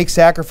ought to make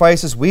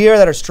sacrifices. We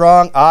that are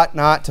strong ought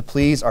not to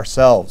please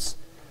ourselves.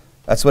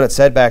 That's what it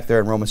said back there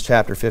in Romans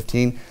chapter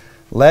 15.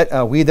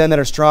 We then that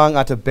are strong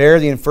ought to bear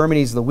the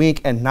infirmities of the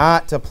weak and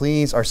not to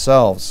please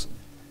ourselves.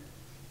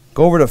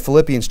 Go over to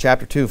Philippians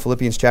chapter 2.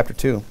 Philippians chapter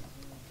 2.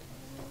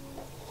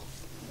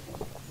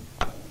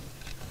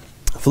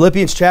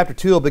 Philippians chapter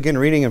 2, I'll begin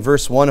reading in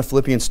verse 1 of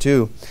Philippians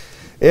 2.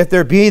 If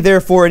there be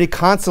therefore any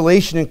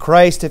consolation in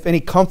Christ, if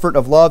any comfort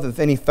of love, if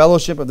any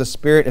fellowship of the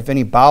Spirit, if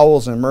any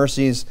bowels and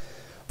mercies,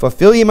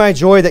 fulfill ye my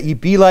joy, that ye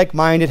be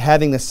like-minded,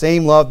 having the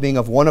same love, being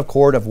of one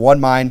accord, of one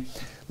mind.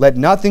 Let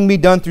nothing be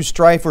done through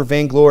strife or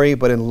vainglory,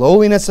 but in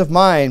lowliness of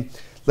mind,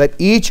 let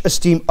each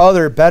esteem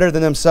other better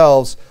than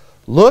themselves.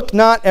 Look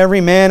not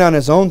every man on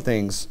his own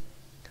things,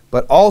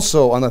 but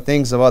also on the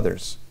things of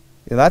others.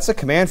 That's a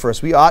command for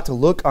us. We ought to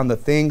look on the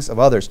things of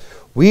others.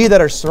 We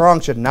that are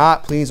strong should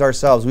not please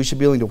ourselves. We should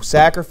be willing to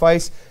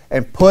sacrifice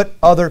and put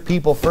other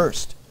people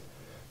first.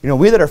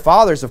 We that are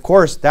fathers, of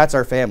course, that's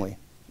our family.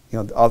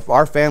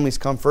 Our families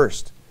come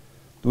first.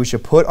 We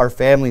should put our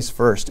families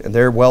first and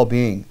their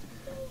well-being,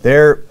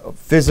 their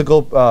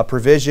physical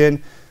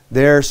provision,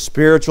 their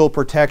spiritual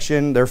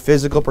protection, their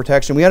physical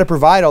protection. We got to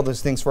provide all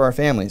those things for our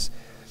families.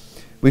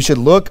 We should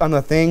look on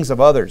the things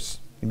of others,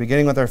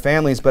 beginning with our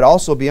families, but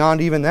also beyond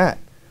even that.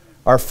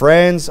 Our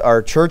friends,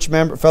 our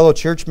fellow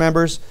church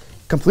members,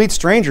 complete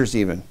strangers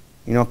even.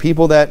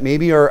 People that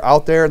maybe are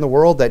out there in the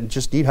world that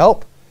just need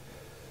help.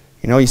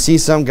 You see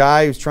some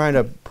guy who's trying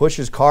to push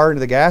his car into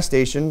the gas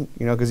station,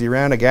 because he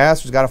ran out of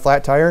gas, who's got a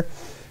flat tire.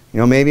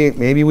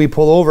 Maybe we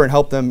pull over and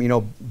help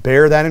them,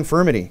 bear that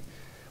infirmity.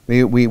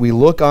 We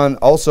look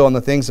also on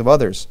the things of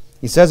others.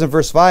 He says in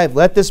verse 5,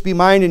 let this be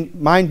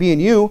mind be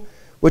in you,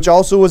 which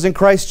also was in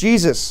Christ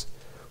Jesus,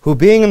 who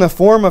being in the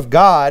form of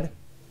God,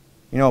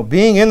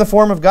 being in the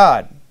form of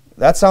God,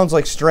 that sounds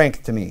like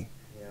strength to me.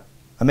 Yeah.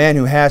 A man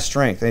who has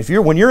strength.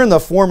 And when you're in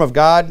the form of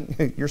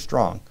God, you're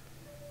strong.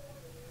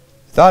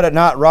 Thought it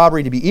not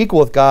robbery to be equal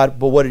with God,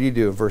 but what did he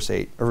do? Verse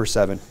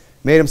 7.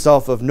 Made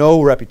himself of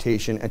no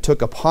reputation and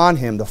took upon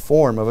him the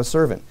form of a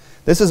servant.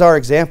 This is our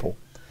example.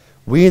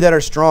 We that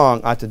are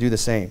strong ought to do the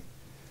same.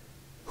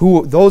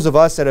 Those of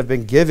us that have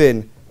been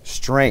given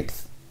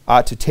strength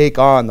ought to take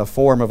on the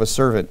form of a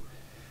servant.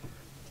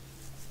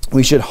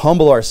 We should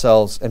humble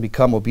ourselves and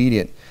become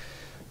obedient.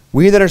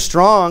 We that are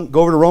strong,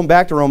 go over to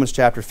back to Romans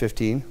chapter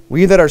 15.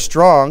 We that are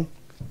strong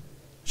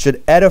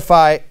should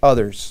edify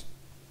others.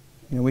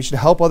 We should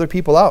help other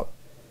people out.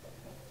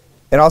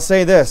 And I'll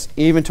say this,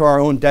 even to our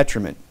own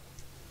detriment.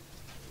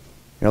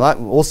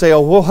 We'll say,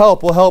 oh, we'll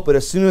help, but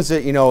as soon as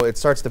it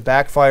starts to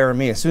backfire on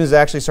me, as soon as it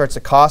actually starts to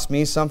cost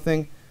me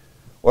something,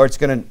 or it's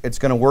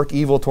gonna work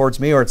evil towards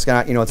me, or it's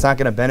not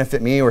gonna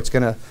benefit me, or it's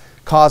gonna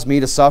cause me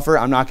to suffer,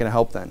 I'm not gonna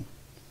help then.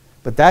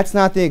 But that's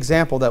not the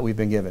example that we've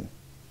been given.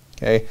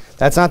 Okay?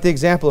 That's not the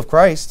example of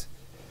Christ.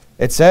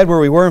 It said where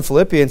we were in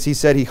Philippians, he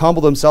said he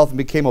humbled himself and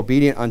became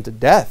obedient unto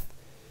death,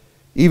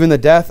 even the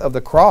death of the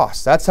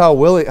cross. That's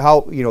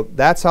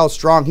that's how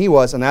strong he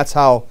was, and that's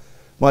how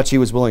much he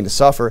was willing to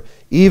suffer,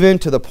 even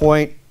to the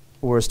point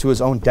where it's to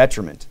his own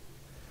detriment.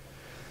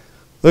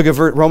 Look at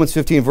Romans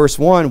 15, verse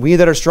 1. We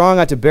that are strong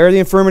ought to bear the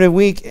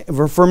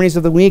infirmities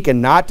of the weak,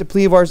 and not to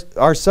please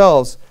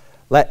ourselves.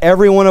 Let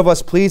every one of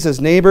us please his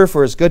neighbor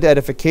for his good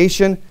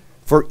edification.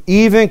 For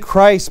even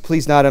Christ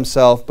pleased not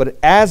himself, but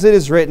as it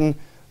is written,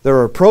 the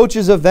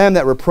reproaches of them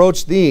that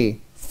reproached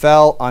thee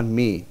fell on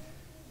me.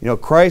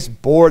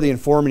 Christ bore the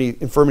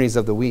infirmities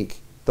of the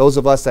weak. Those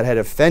of us that had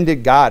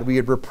offended God, we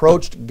had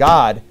reproached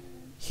God,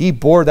 he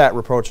bore that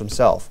reproach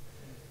himself.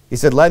 He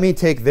said, let me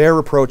take their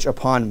reproach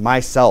upon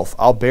myself.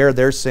 I'll bear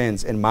their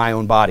sins in my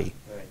own body,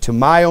 to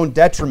my own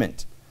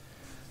detriment.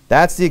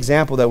 That's the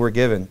example that we're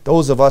given.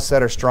 Those of us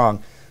that are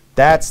strong,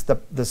 that's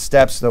the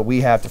steps that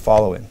we have to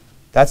follow in.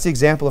 That's the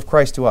example of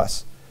Christ to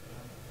us.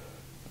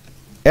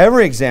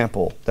 Every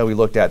example that we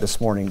looked at this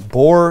morning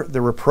bore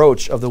the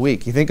reproach of the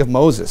weak. You think of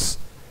Moses,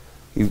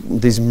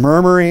 these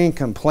murmuring,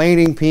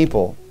 complaining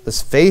people,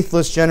 this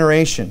faithless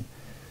generation,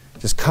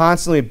 just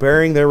constantly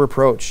bearing their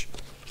reproach.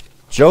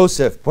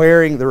 Joseph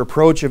bearing the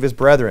reproach of his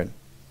brethren.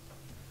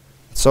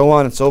 So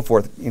on and so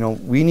forth.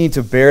 We need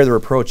to bear the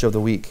reproach of the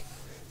weak.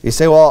 You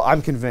say, well,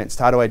 I'm convinced.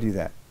 How do I do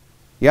that?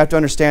 You have to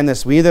understand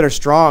this. We that are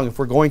strong, if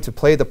we're going to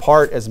play the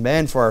part as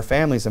men for our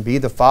families and be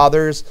the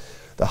fathers,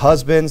 the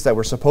husbands that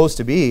we're supposed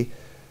to be,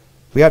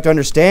 we have to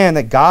understand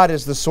that God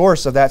is the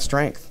source of that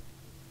strength.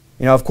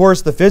 Of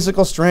course, the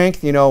physical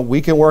strength,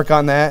 we can work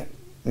on that.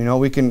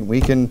 We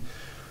can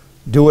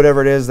do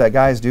whatever it is that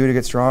guys do to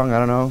get strong. I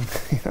don't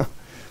know.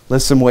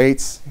 Lift some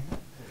weights.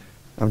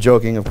 I'm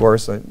joking, of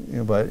course.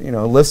 But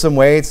lift some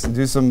weights,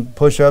 do some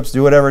push-ups,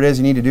 do whatever it is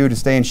you need to do to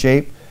stay in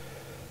shape.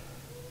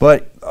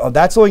 But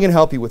that's only going to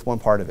help you with one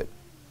part of it.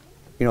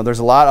 There's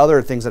a lot of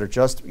other things that are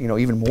just,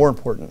 even more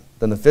important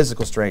than the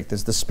physical strength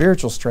is the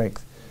spiritual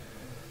strength.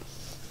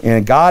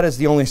 And God is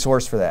the only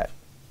source for that.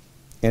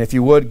 And if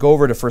you would, go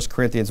over to 1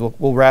 Corinthians.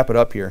 We'll wrap it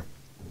up here.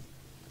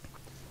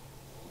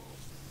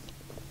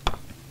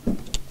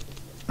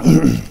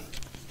 1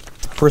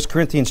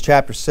 Corinthians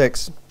chapter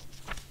 6.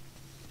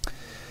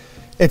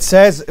 It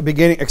says, 1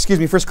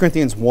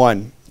 Corinthians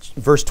 1,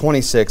 verse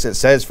 26. It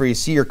says, for you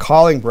see your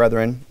calling,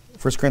 brethren,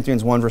 1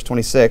 Corinthians 1, verse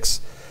 26,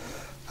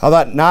 how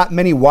that not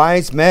many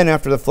wise men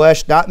after the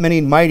flesh, not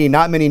many mighty,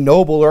 not many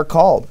noble are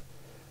called.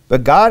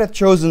 But God hath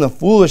chosen the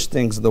foolish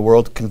things of the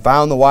world to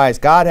confound the wise.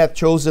 God hath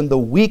chosen the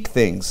weak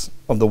things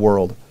of the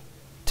world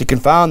to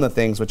confound the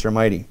things which are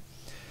mighty.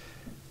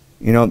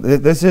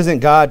 This isn't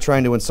God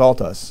trying to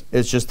insult us.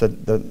 It's just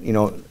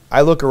that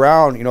I look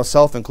around,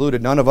 self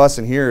included. None of us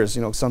in here is,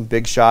 some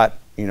big shot,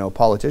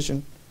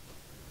 politician.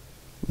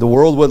 The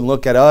world wouldn't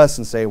look at us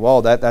and say,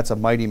 well,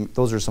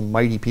 those are some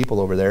mighty people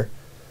over there.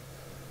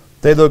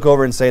 They'd look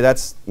over and say,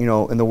 that's, in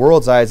the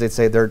world's eyes, they'd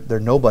say they're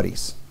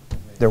nobodies.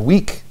 They're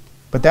weak.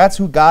 But that's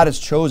who God has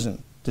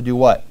chosen to do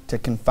what? To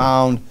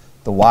confound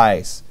the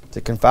wise,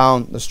 to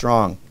confound the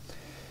strong.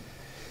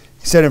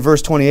 He said in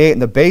verse 28,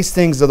 and the base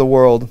things of the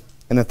world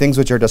and the things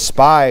which are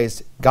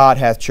despised God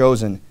hath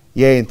chosen,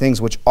 yea, and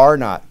things which are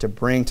not, to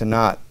bring to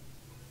naught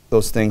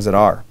those things that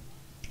are,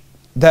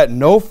 that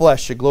no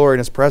flesh should glory in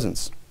his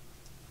presence.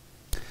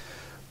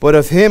 But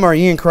of him are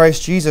ye in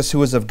Christ Jesus,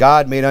 who is of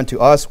God, made unto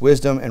us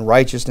wisdom and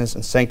righteousness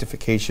and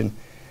sanctification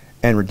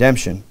and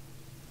redemption.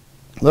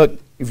 Look,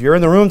 if you're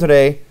in the room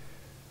today,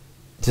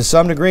 to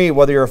some degree,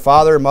 whether you're a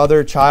father,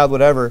 mother, child,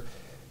 whatever,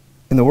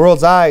 in the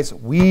world's eyes,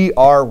 we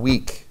are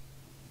weak.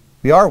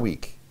 We are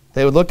weak.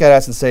 They would look at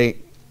us and say,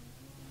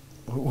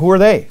 who are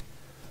they?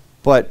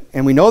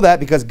 And we know that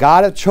because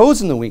God had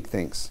chosen the weak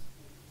things.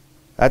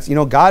 That's,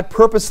 God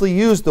purposely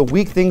used the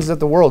weak things of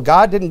the world.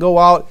 God didn't go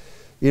out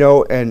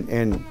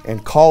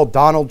and call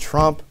Donald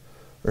Trump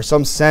or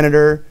some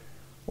senator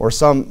or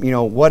some,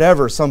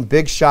 whatever, some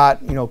big shot,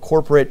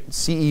 corporate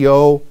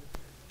CEO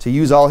to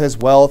use all his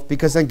wealth,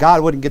 because then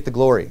God wouldn't get the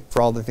glory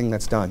for all the thing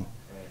that's done.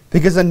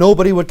 Because then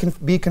nobody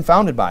would be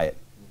confounded by it.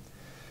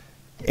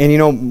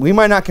 And, we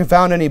might not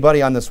confound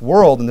anybody on this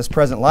world in this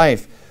present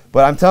life,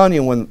 but I'm telling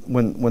you,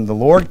 when the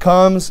Lord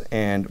comes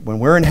and when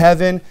we're in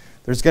heaven,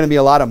 there's going to be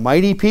a lot of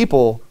mighty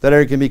people that are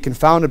going to be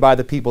confounded by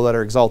the people that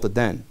are exalted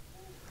then.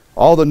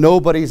 All the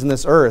nobodies in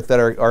this earth that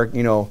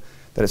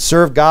that have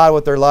served God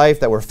with their life,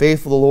 that were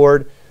faithful to the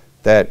Lord,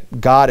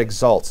 that God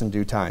exalts in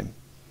due time.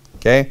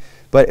 Okay?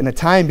 But in the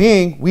time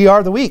being, we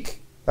are the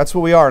weak. That's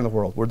what we are in the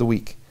world. We're the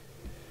weak.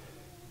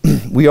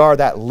 We are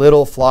that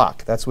little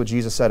flock. That's what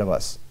Jesus said of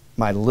us.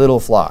 My little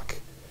flock.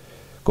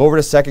 Go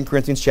over to 2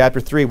 Corinthians chapter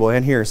 3. We'll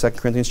end here, 2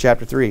 Corinthians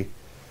chapter 3.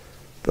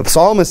 The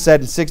psalmist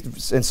said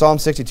in Psalm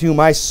 62,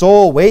 my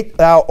soul, wait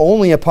thou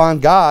only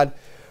upon God,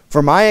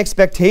 for my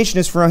expectation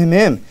is from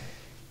him.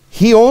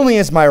 He only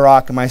is my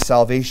rock and my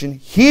salvation.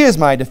 He is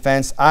my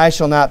defense. I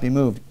shall not be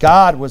moved.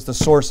 God was the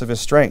source of his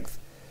strength.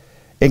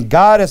 And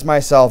God is my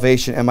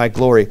salvation and my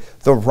glory.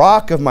 The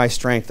rock of my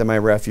strength and my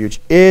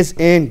refuge is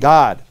in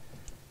God.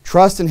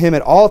 Trust in him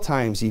at all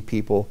times, ye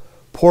people.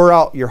 Pour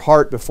out your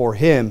heart before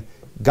him.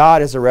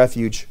 God is a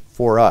refuge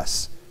for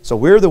us. So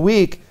we're the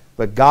weak,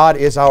 but God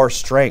is our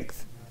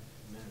strength.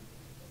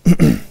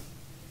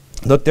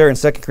 Look there in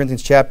 2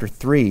 Corinthians chapter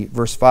 3,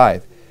 verse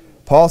 5.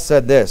 Paul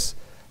said this,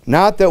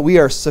 not that we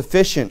are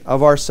sufficient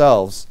of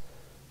ourselves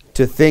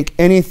to think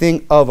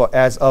anything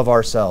as of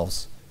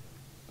ourselves.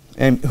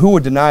 And who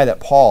would deny that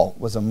Paul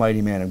was a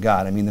mighty man of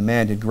God? I mean, the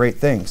man did great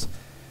things.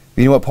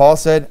 But you know what Paul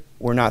said?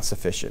 We're not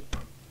sufficient.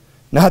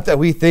 Not that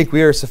we think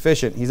we are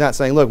sufficient. He's not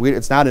saying, look,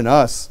 it's not in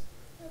us.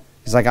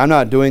 He's like, I'm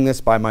not doing this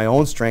by my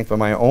own strength, by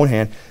my own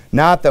hand.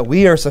 Not that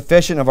we are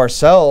sufficient of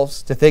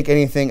ourselves to think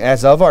anything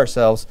as of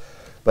ourselves,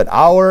 but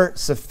our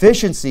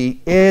sufficiency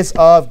is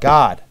of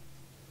God.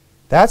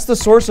 That's the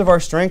source of our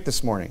strength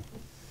this morning.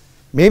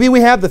 Maybe we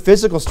have the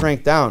physical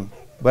strength down,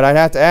 but I'd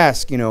have to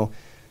ask,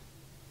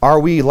 are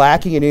we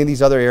lacking in any of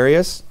these other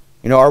areas?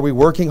 Are we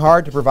working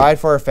hard to provide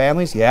for our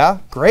families? Yeah,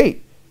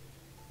 great.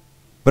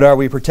 But are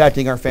we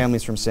protecting our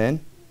families from sin?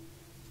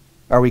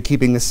 Are we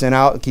keeping the sin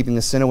out, keeping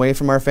the sin away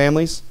from our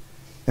families?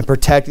 And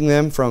protecting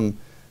them from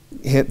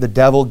the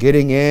devil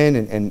getting in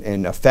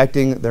and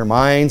affecting their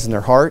minds and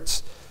their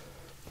hearts?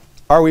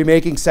 Are we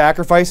making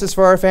sacrifices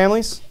for our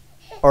families?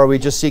 Or are we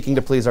just seeking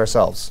to please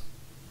ourselves?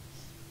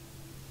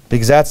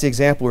 Because that's the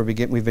example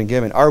we've been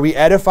given. Are we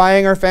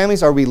edifying our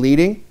families? Are we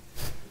leading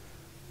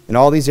in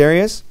all these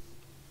areas?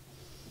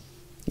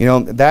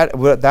 Those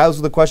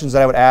are the questions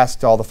that I would ask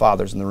to all the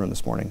fathers in the room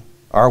this morning.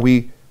 Are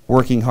we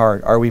working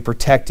hard? Are we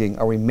protecting?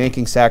 Are we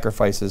making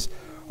sacrifices?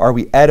 Are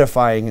we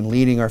edifying and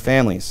leading our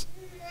families?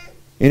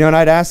 And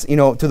I'd ask,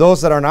 to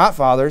those that are not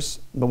fathers,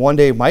 but one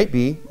day might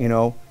be,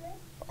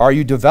 are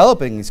you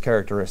developing these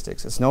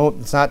characteristics? It's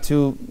not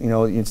too,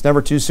 it's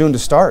never too soon to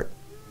start.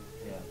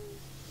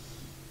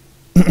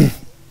 Yeah.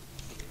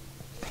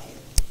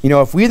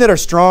 If we that are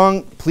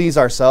strong please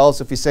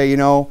ourselves, if we say,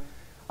 I'm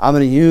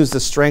going to use the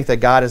strength that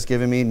God has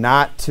given me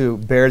not to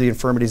bear the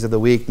infirmities of the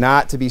weak,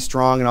 not to be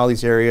strong in all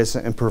these areas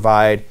and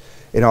provide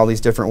in all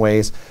these different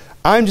ways,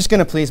 I'm just going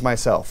to please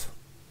myself.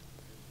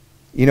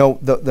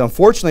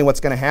 Unfortunately, what's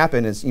going to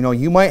happen is,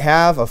 you might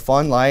have a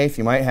fun life,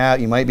 you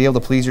might be able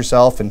to please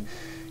yourself and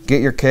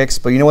get your kicks,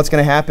 but what's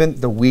going to happen?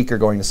 The weak are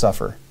going to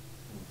suffer.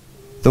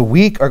 The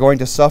weak are going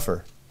to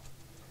suffer.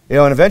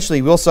 And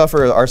eventually we'll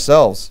suffer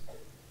ourselves.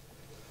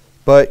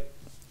 But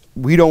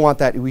we don't want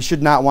that. We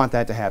should not want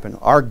that to happen.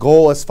 Our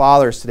goal as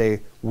fathers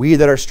today, we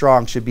that are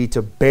strong, should be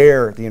to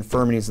bear the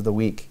infirmities of the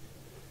weak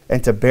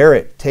and to bear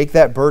it. Take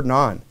that burden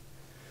on.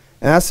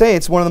 And I say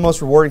it's one of the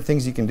most rewarding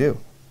things you can do.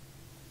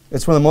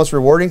 It's one of the most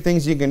rewarding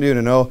things you can do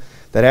to know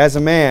that as a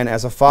man,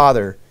 as a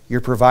father,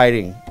 you're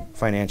providing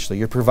financially,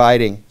 you're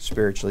providing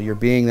spiritually, you're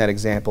being that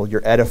example,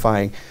 you're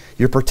edifying,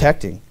 you're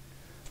protecting.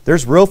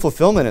 There's real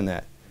fulfillment in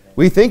that.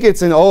 We think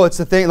it's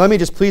the thing, let me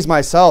just please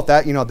myself,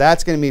 that's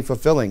going to be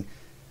fulfilling.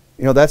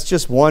 that's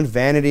just one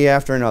vanity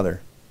after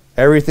another.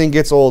 Everything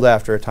gets old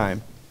after a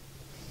time.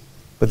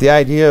 But the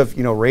idea of,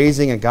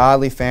 raising a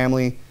godly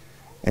family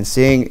and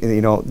seeing,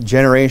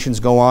 generations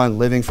go on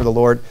living for the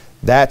Lord,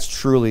 that's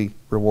truly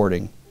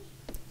rewarding.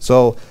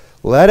 So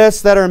let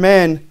us that are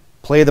men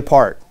play the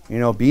part.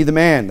 Be the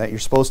man that you're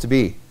supposed to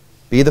be.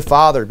 Be the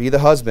father, be the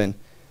husband.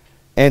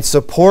 And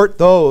support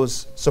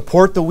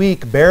the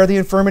weak, bear the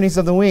infirmities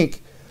of the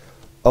weak,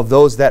 of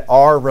those that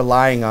are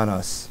relying on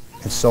us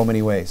in so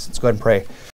many ways. Let's go ahead and pray.